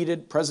not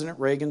heeded President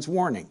Reagan's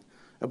warning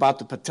about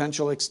the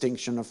potential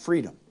extinction of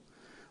freedom.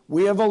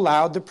 We have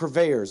allowed the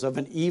purveyors of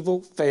an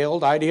evil,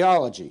 failed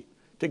ideology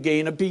to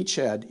gain a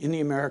beachhead in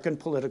the American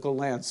political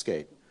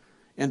landscape,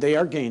 and they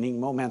are gaining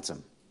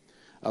momentum.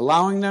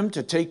 Allowing them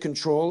to take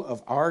control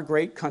of our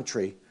great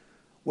country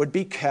would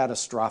be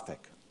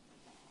catastrophic.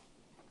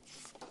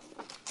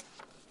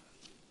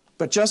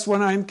 But just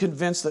when I'm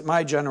convinced that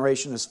my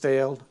generation has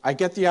failed, I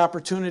get the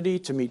opportunity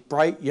to meet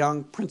bright,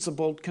 young,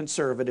 principled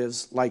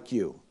conservatives like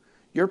you.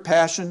 Your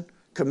passion,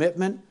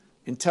 commitment,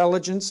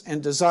 intelligence,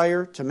 and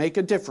desire to make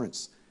a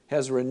difference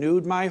has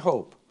renewed my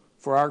hope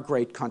for our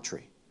great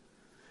country.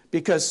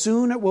 Because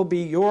soon it will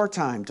be your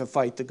time to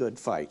fight the good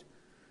fight.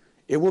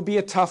 It will be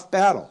a tough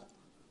battle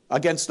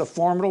against a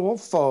formidable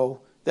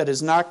foe that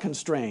is not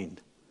constrained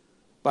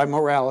by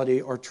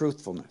morality or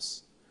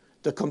truthfulness.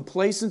 The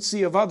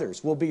complacency of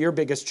others will be your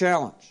biggest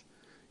challenge.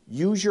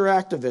 Use your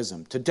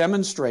activism to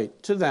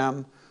demonstrate to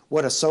them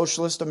what a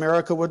socialist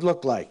America would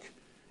look like,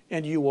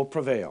 and you will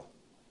prevail.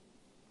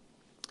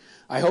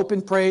 I hope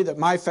and pray that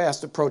my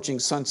fast approaching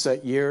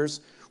sunset years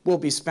will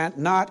be spent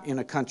not in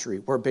a country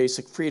where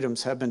basic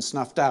freedoms have been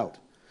snuffed out,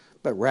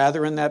 but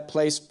rather in that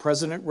place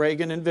President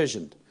Reagan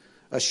envisioned,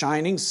 a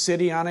shining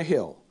city on a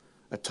hill,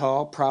 a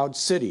tall, proud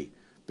city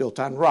built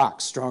on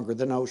rocks stronger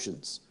than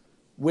oceans,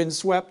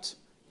 windswept,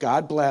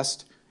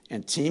 God-blessed,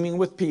 and teeming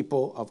with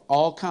people of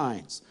all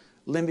kinds,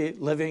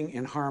 living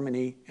in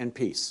harmony and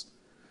peace.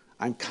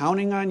 I'm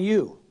counting on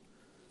you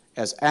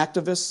as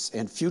activists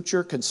and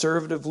future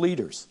conservative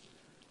leaders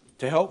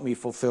to help me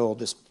fulfill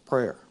this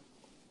prayer.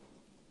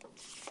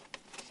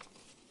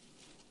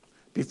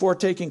 Before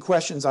taking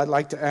questions, I'd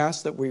like to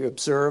ask that we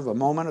observe a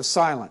moment of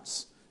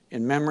silence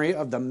in memory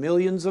of the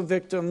millions of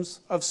victims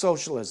of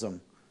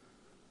socialism,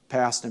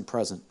 past and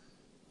present.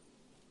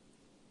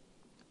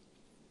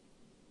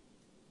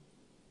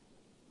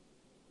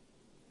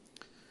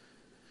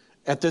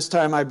 At this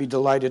time, I'd be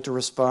delighted to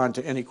respond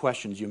to any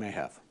questions you may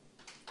have.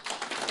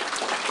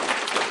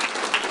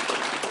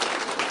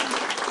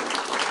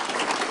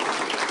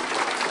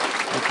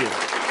 Thank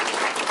you.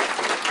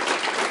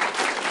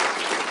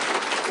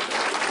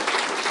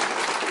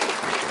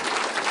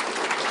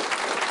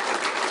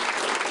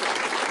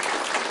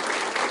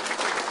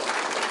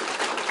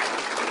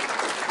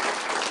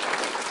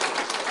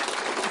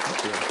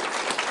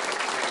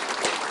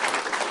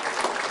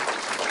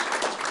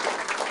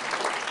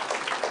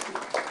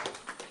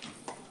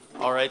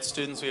 All right,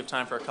 students, we have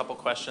time for a couple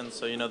questions,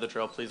 so you know the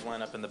drill. Please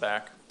line up in the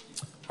back.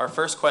 Our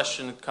first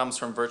question comes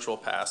from Virtual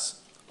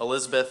Pass.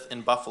 Elizabeth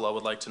in Buffalo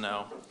would like to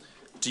know,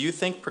 do you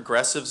think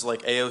progressives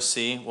like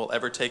AOC will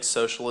ever take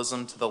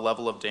socialism to the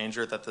level of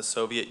danger that the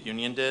Soviet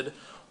Union did,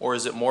 or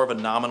is it more of a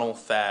nominal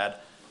fad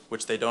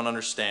which they don't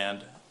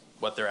understand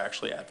what they're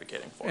actually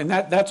advocating for? And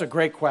that's a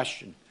great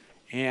question.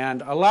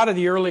 And a lot of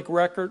the early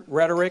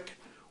rhetoric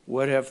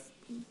would have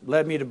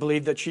led me to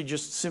believe that she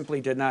just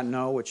simply did not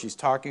know what she's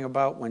talking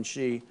about when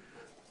she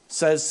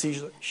says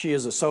she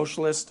is a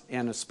socialist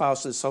and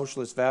espouses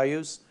socialist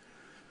values.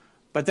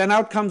 But then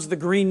out comes the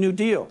Green New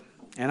Deal.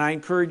 And I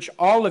encourage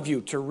all of you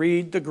to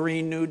read the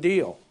Green New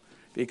Deal,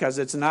 because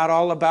it's not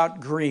all about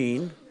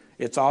green,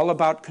 it's all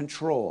about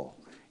control.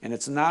 And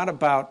it's not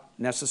about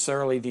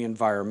necessarily the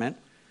environment.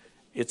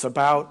 It's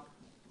about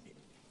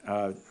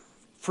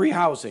free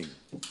housing,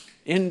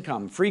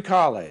 income, free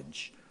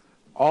college,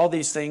 all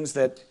these things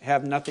that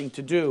have nothing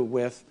to do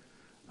with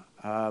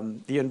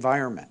the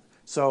environment.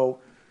 So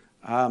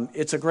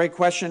it's a great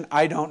question.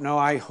 I don't know.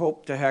 I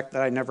hope to heck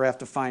that I never have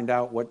to find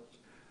out what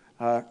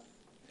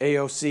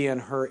AOC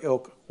and her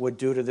ilk would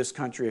do to this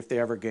country if they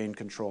ever gain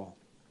control.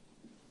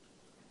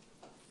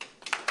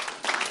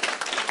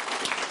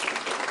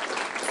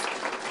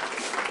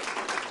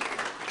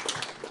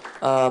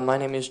 My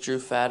name is Drew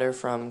Fatter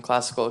from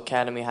Classical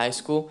Academy High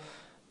School,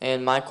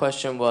 and my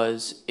question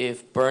was,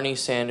 if Bernie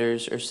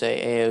Sanders or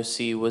say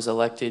AOC was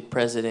elected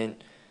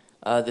president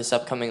this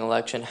upcoming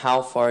election,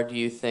 how far do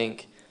you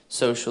think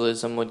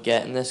socialism would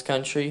get in this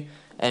country,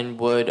 and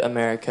would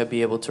America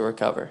be able to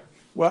recover?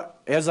 Well,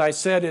 as I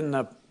said in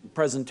the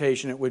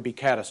presentation, it would be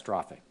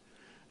catastrophic.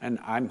 And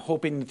I'm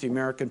hoping that the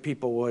American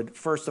people would,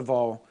 first of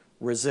all,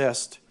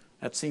 resist.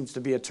 That seems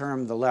to be a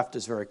term the left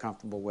is very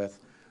comfortable with.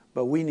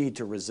 but we need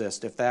to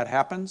resist. If that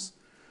happens,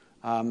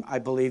 I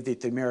believe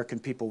that the American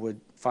people would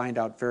find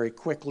out very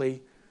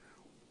quickly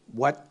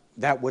what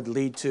that would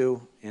lead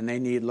to, and they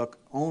need look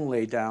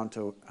only down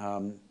to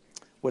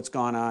what's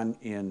gone on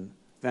in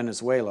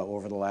Venezuela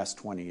over the last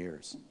 20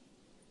 years.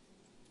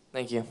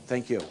 Thank you.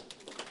 Thank you.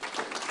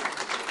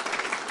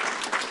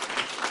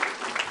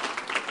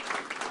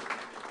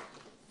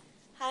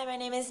 Hi, my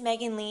name is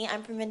Megan Lee.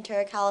 I'm from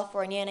Ventura,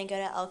 California, and I go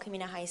to El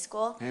Camino High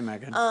School. Hey,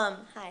 Megan.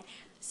 Hi.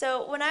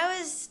 So when I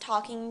was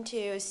talking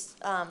to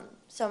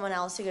someone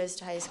else who goes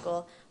to high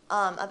school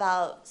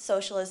about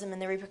socialism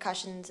and the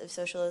repercussions of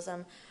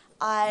socialism,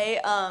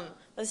 I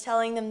was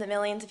telling them that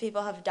millions of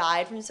people have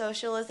died from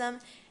socialism,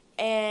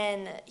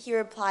 and he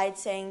replied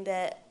saying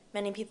that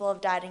many people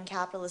have died in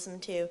capitalism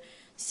too.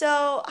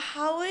 So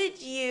how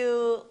would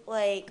you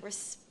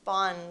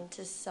respond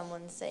to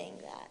someone saying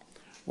that?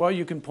 Well,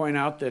 you can point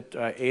out that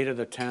 8 of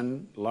the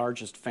 10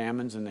 largest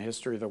famines in the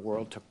history of the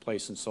world took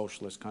place in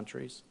socialist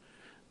countries,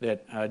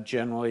 that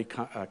generally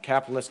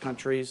capitalist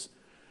countries,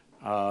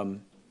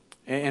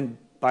 and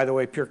by the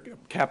way, pure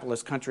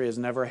capitalist country has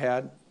never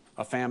had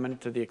a famine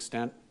to the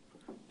extent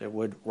that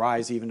would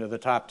rise even to the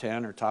top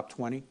 10 or top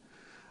 20.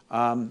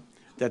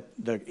 That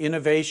the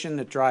innovation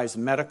that drives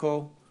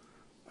medical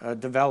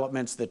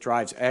developments, that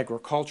drives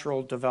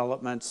agricultural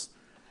developments,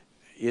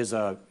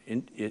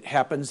 it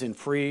happens in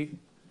free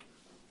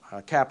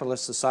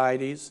capitalist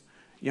societies.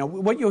 You know,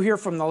 what you'll hear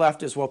from the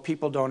left is, well,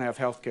 people don't have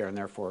health care and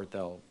therefore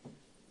they'll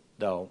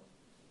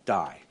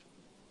die.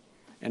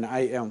 And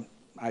I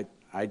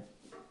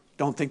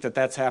don't think that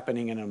that's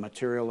happening in a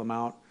material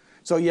amount.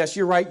 So yes,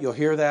 you're right, you'll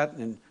hear that,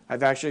 and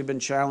I've actually been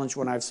challenged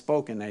when I've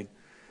spoken. They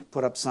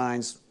put up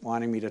signs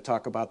wanting me to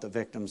talk about the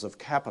victims of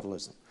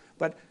capitalism.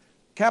 But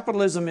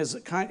capitalism is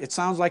it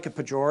sounds like a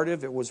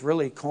pejorative. It was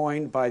really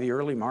coined by the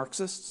early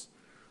Marxists,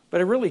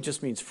 but it really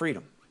just means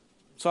freedom.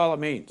 That's all it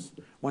means.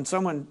 When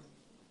someone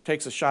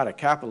takes a shot at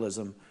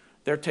capitalism,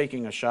 they're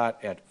taking a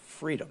shot at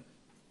freedom.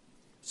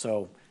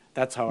 So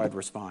that's how I'd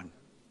respond.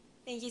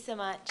 Thank you so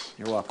much.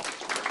 You're welcome.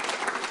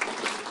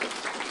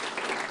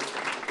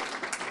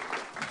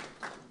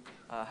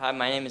 Hi,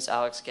 my name is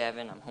Alex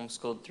Gavin. I'm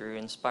homeschooled through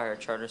Inspire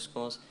Charter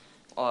Schools.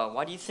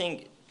 Why do you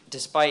think,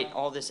 despite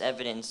all this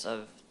evidence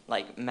of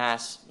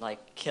mass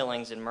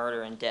killings and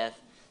murder and death,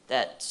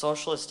 that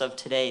socialists of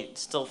today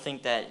still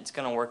think that it's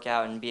going to work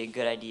out and be a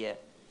good idea?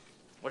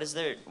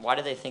 Why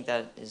do they think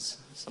that is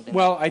something?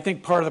 Well, I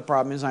think part of the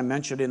problem is, I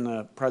mentioned in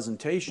the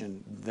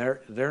presentation,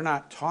 they're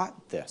not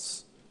taught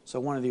this.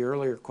 So one of the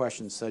earlier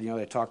questions said,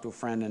 they talked to a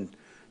friend and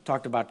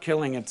talked about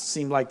killing. It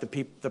seemed like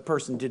the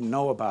person didn't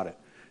know about it.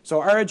 So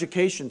our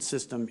education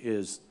system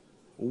is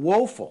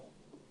woeful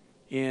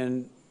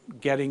in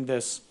getting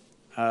this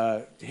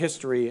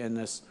history and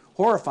this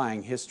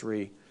horrifying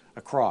history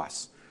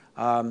across.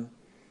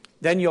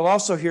 Then you'll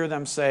also hear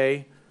them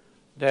say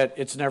that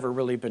it's never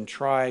really been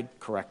tried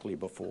correctly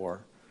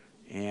before.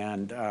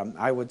 And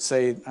I would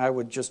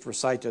just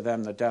recite to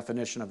them the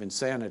definition of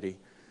insanity,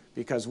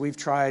 because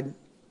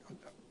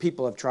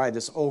people have tried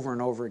this over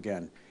and over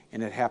again,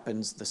 and it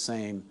happens the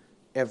same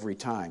every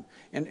time.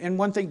 And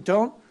one thing,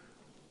 don't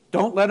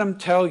let them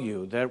tell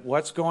you that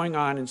what's going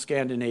on in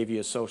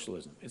Scandinavia is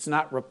socialism. It's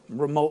not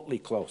remotely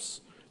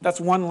close. That's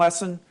one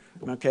lesson.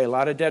 Okay, a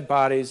lot of dead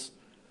bodies.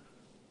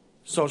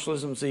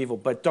 Socialism's evil,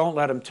 but don't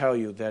let them tell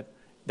you that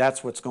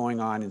that's what's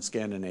going on in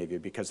Scandinavia,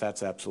 because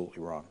that's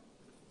absolutely wrong.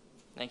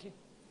 Thank you.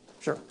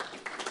 Sure.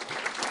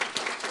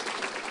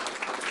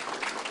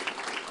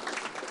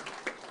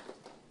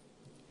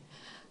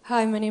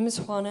 Hi, my name is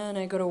Juana, and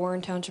I go to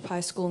Warren Township High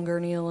School in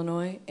Gurnee,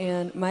 Illinois.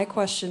 And my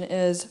question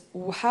is,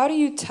 how do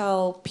you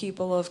tell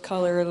people of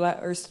color,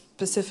 or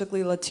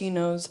specifically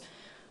Latinos,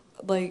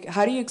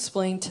 how do you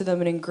explain to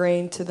them and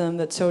ingrain to them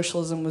that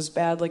socialism was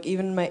bad?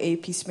 Even in my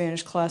AP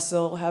Spanish class,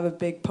 they'll have a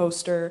big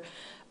poster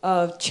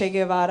of Che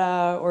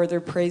Guevara, or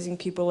they're praising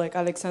people like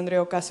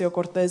Alexandria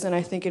Ocasio-Cortez, and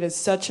I think it is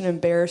such an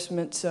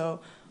embarrassment. So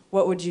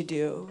what would you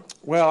do?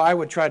 Well, I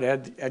would try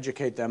to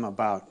educate them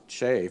about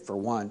Che, for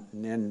one.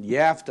 And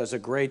YAF does a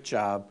great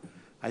job.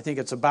 I think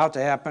it's about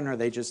to happen, or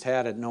they just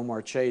had it, No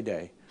More Che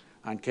Day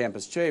on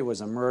campus. Che was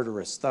a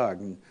murderous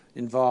thug and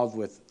involved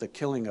with the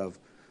killing of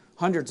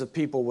hundreds of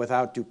people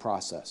without due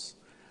process.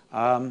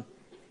 I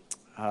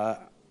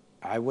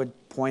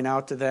would point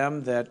out to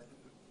them that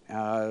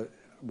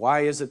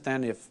why is it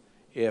then,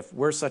 if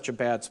we're such a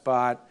bad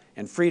spot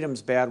and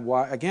freedom's bad,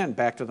 why, again,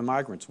 back to the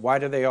migrants, why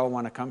do they all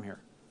want to come here?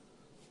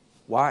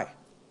 Why?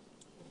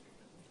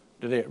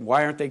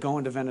 Why aren't they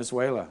going to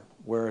Venezuela,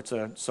 where it's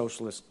a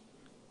socialist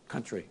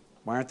country?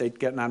 Why aren't they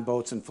getting on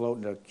boats and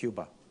floating to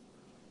Cuba?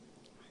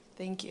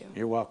 Thank you.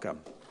 You're welcome.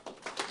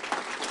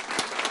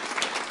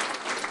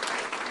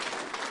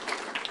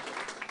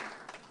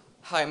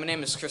 Hi, my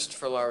name is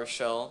Christopher La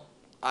Rochelle.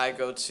 I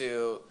go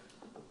to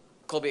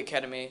Colby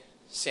Academy,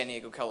 San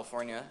Diego,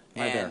 California.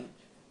 And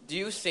do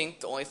you think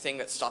the only thing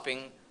that's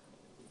stopping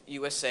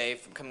USA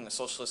from becoming a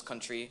socialist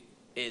country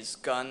is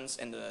guns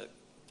and the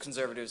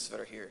conservatives that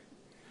are here?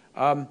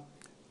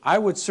 I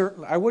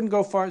wouldn't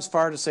go as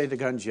far to say the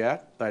guns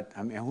yet, but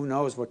I mean, who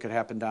knows what could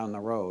happen down the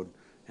road.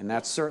 And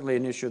that's certainly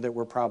an issue that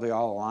we're probably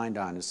all aligned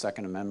on, is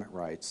Second Amendment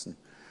rights.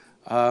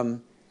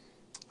 And,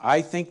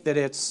 I think that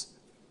it's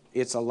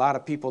a lot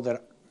of people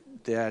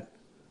that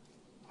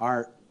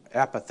are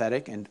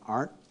apathetic and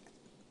aren't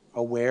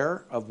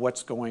aware of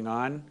what's going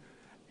on.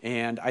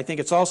 And I think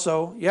it's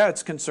also, yeah,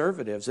 it's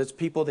conservatives. It's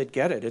people that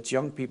get it. It's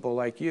young people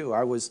like you.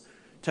 I was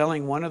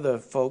telling one of the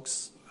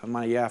folks,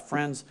 my YAF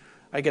friends,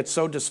 I get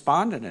so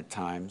despondent at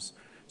times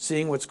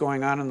seeing what's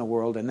going on in the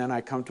world, and then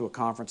I come to a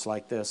conference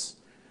like this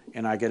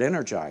and I get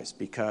energized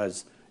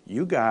because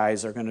you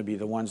guys are going to be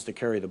the ones to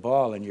carry the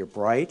ball, and you're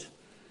bright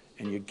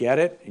and you get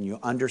it and you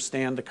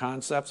understand the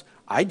concepts.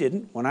 I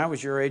didn't. When I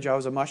was your age, I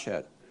was a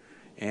mushhead.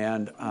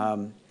 And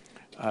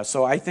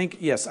so I think,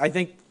 yes, I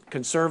think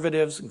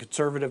conservatives and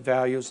conservative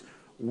values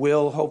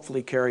will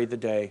hopefully carry the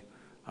day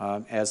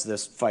as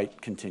this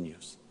fight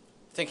continues.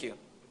 Thank you.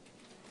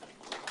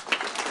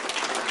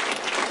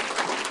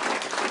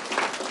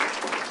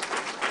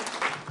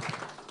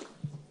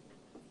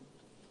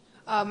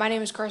 My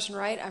name is Carson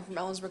Wright. I'm from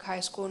Ellensburg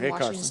High School in Hey,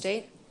 Washington Carson.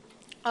 State.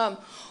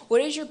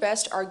 What is your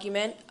best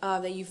argument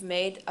that you've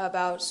made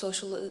about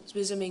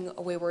socialism being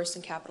way worse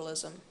than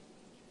capitalism?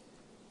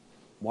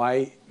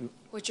 Why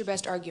What's your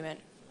best argument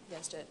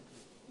against it?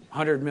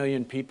 100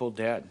 million people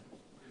dead?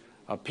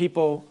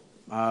 People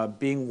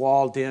being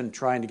walled in,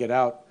 trying to get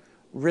out,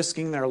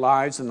 risking their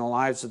lives and the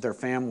lives of their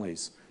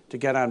families to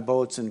get on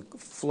boats and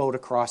float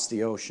across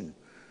the ocean.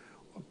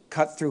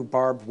 Cut through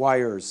barbed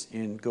wires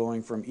in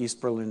going from East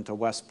Berlin to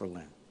West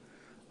Berlin.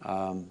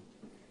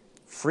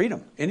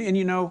 Freedom. And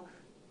you know,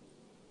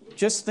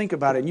 just think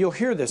about it. And you'll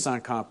hear this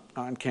on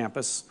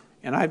campus,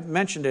 and I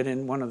mentioned it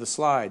in one of the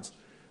slides.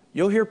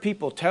 You'll hear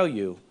people tell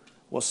you,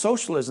 well,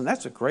 socialism,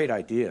 that's a great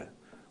idea.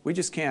 We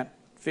just can't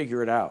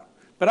figure it out.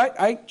 But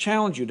I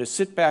challenge you to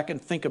sit back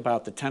and think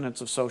about the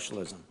tenets of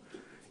socialism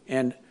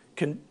and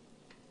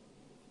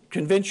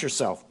convince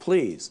yourself,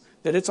 please,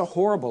 that it's a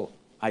horrible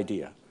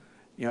idea.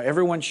 You know,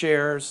 everyone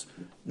shares,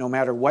 no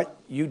matter what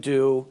you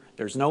do,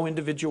 there's no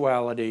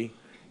individuality,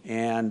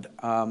 and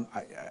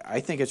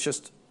I think it's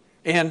just,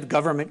 and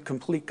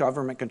complete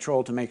government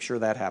control to make sure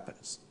that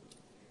happens.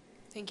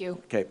 Thank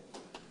you. Okay.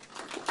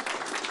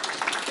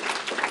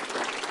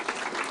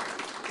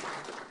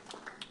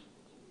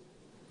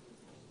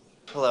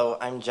 Hello,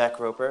 I'm Jack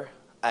Roper,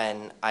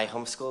 and I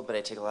homeschool, but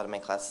I take a lot of my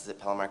classes at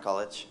Palomar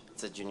College.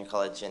 It's a junior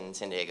college in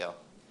San Diego.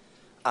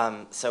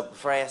 So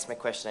before I ask my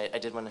question, I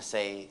did want to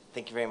say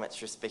thank you very much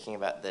for speaking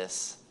about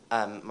this.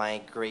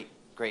 My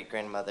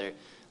great-great-grandmother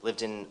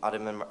lived in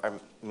Ottoman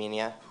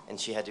Armenia, and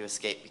she had to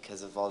escape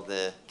because of all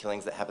the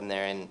killings that happened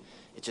there, and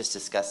it just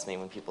disgusts me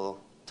when people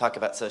talk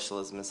about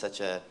socialism as such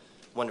a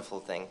wonderful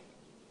thing.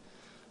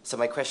 So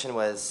my question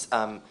was,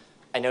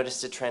 I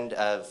noticed a trend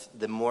of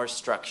the more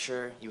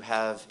structure you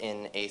have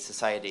in a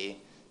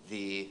society,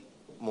 the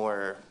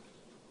more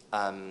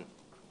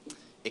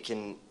it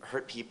can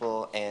hurt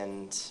people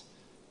and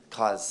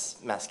cause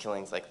mass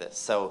killings like this.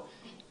 So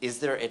is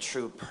there a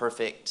true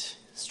perfect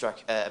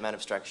amount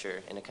of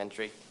structure in a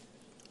country?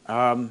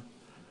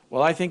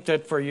 Well, I think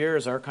that for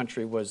years our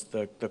country was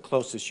the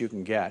closest you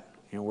can get.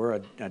 You know, we're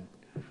a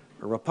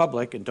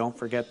republic, and don't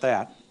forget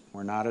that.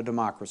 We're not a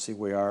democracy.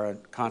 We are a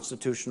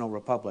constitutional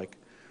republic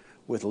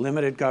with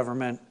limited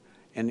government.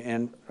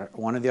 And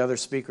one of the other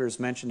speakers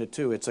mentioned it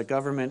too. It's a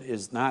government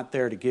is not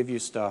there to give you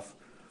stuff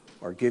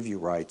or give you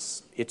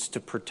rights. It's to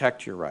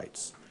protect your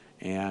rights.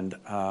 And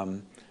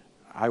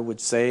I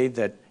would say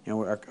that, you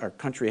know, our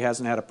country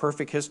hasn't had a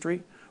perfect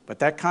history, but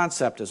that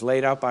concept as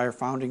laid out by our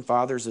founding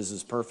fathers is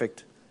as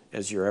perfect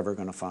as you're ever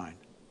going to find.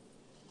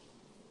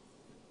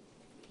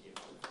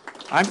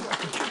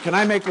 Can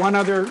I make one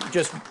other,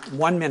 just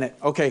 1 minute?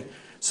 Okay,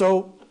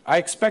 so I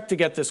expect to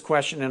get this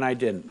question, and I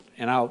didn't,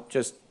 and I'll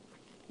just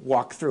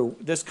walk through.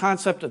 This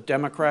concept of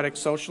democratic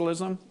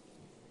socialism,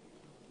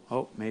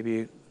 oh,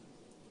 maybe,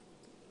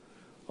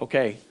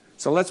 okay.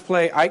 So let's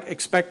play, I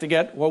expect to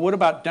get, well, what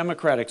about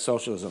democratic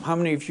socialism? How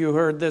many of you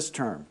heard this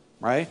term,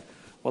 right?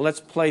 Well, let's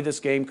play this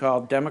game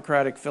called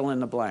Democratic Fill in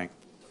the Blank.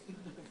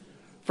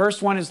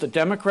 First one is the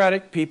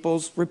Democratic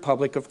People's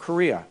Republic of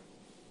Korea.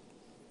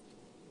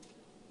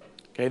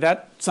 Okay,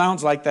 that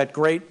sounds like that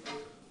great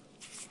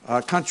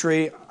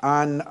country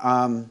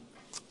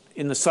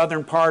in the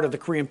southern part of the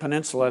Korean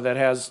Peninsula that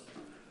has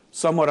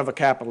somewhat of a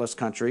capitalist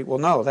country. Well,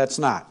 no, that's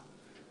not.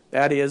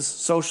 That is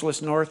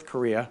socialist North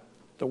Korea,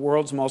 the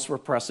world's most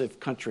repressive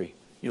country.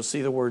 You'll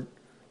see the word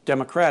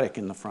democratic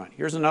in the front.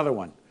 Here's another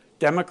one,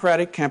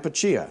 Democratic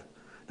Kampuchea.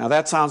 Now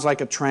that sounds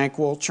like a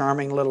tranquil,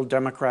 charming little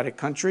democratic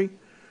country,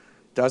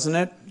 doesn't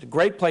it? It's a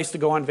great place to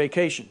go on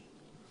vacation.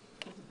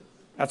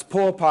 That's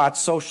Pol Pot's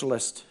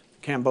socialist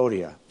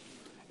Cambodia.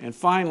 And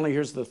finally,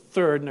 here's the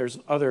third, and there's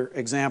other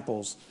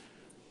examples.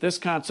 This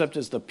concept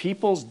is the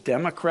People's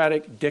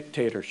Democratic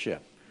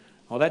Dictatorship.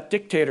 Well, that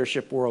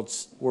dictatorship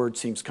word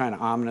seems kind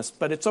of ominous,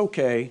 but it's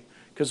okay,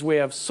 because we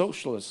have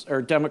socialist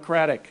or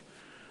democratic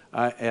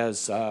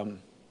as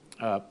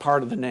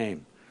part of the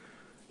name.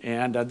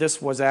 And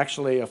this was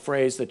actually a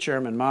phrase that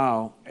Chairman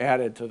Mao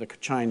added to the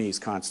Chinese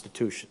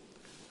Constitution.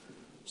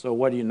 So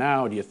what do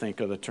you think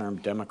of the term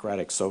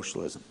democratic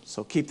socialism?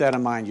 So keep that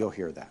in mind, you'll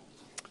hear that.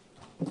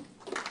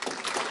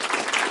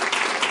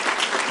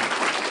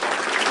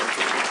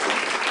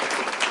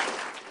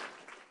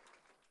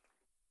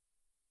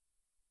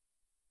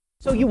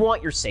 So you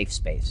want your safe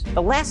space.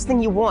 The last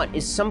thing you want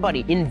is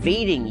somebody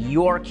invading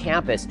your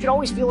campus. You should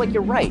always feel like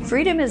you're right.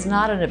 Freedom is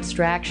not an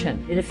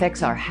abstraction. It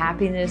affects our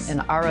happiness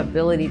and our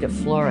ability to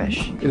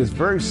flourish. It is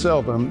very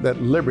seldom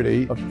that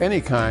liberty of any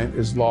kind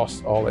is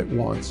lost all at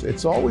once.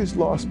 It's always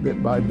lost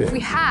bit by bit. We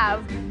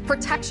have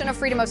protection of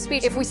freedom of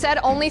speech. If we said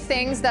only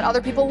things that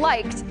other people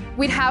liked,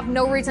 we'd have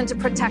no reason to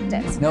protect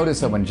it.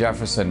 Notice that when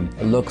Jefferson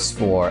looks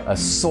for a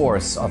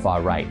source of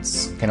our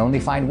rights, can only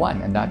find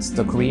one, and that's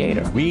the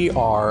Creator. We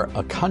are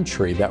a country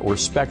that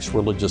respects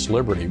religious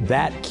liberty.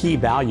 That key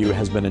value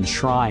has been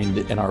enshrined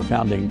in our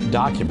founding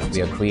documents.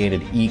 We are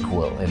created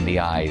equal in the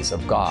eyes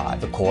of God,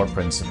 the core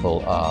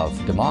principle of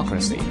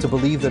democracy. To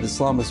believe that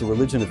Islam is a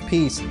religion of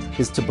peace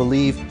is to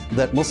believe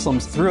that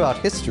Muslims throughout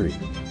history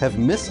have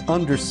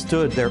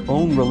misunderstood their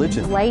own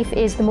religion. Life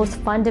is the most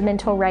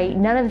fundamental right.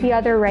 None of the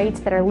other rights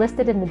that are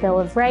listed in the Bill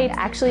of Rights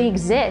actually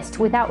exist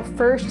without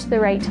first the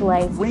right to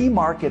life. Free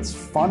markets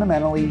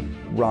fundamentally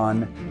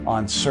run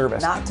on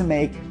service, not to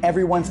make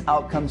everyone's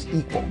outcomes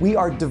equal. We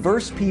are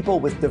diverse people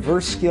with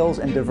diverse skills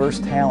and diverse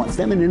talents.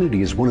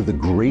 Femininity is one of the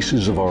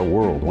graces of our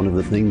world, one of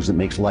the things that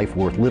makes life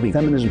worth living.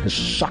 Feminism has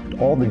sucked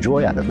all the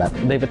joy out of that.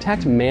 They've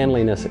attacked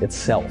manliness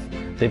itself.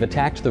 They've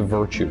attacked the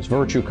virtues.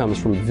 Virtue comes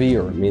from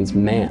vir, it means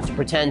man. To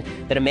pretend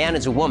that a man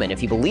is a woman,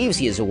 if he believes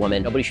he is a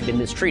woman, nobody should be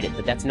mistreated.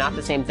 But that's not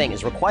the same thing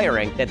as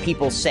requiring that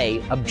people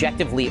say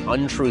objectively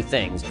untrue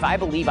things. If I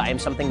believe I am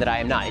something that I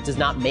am not, it does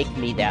not make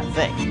me that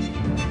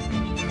thing.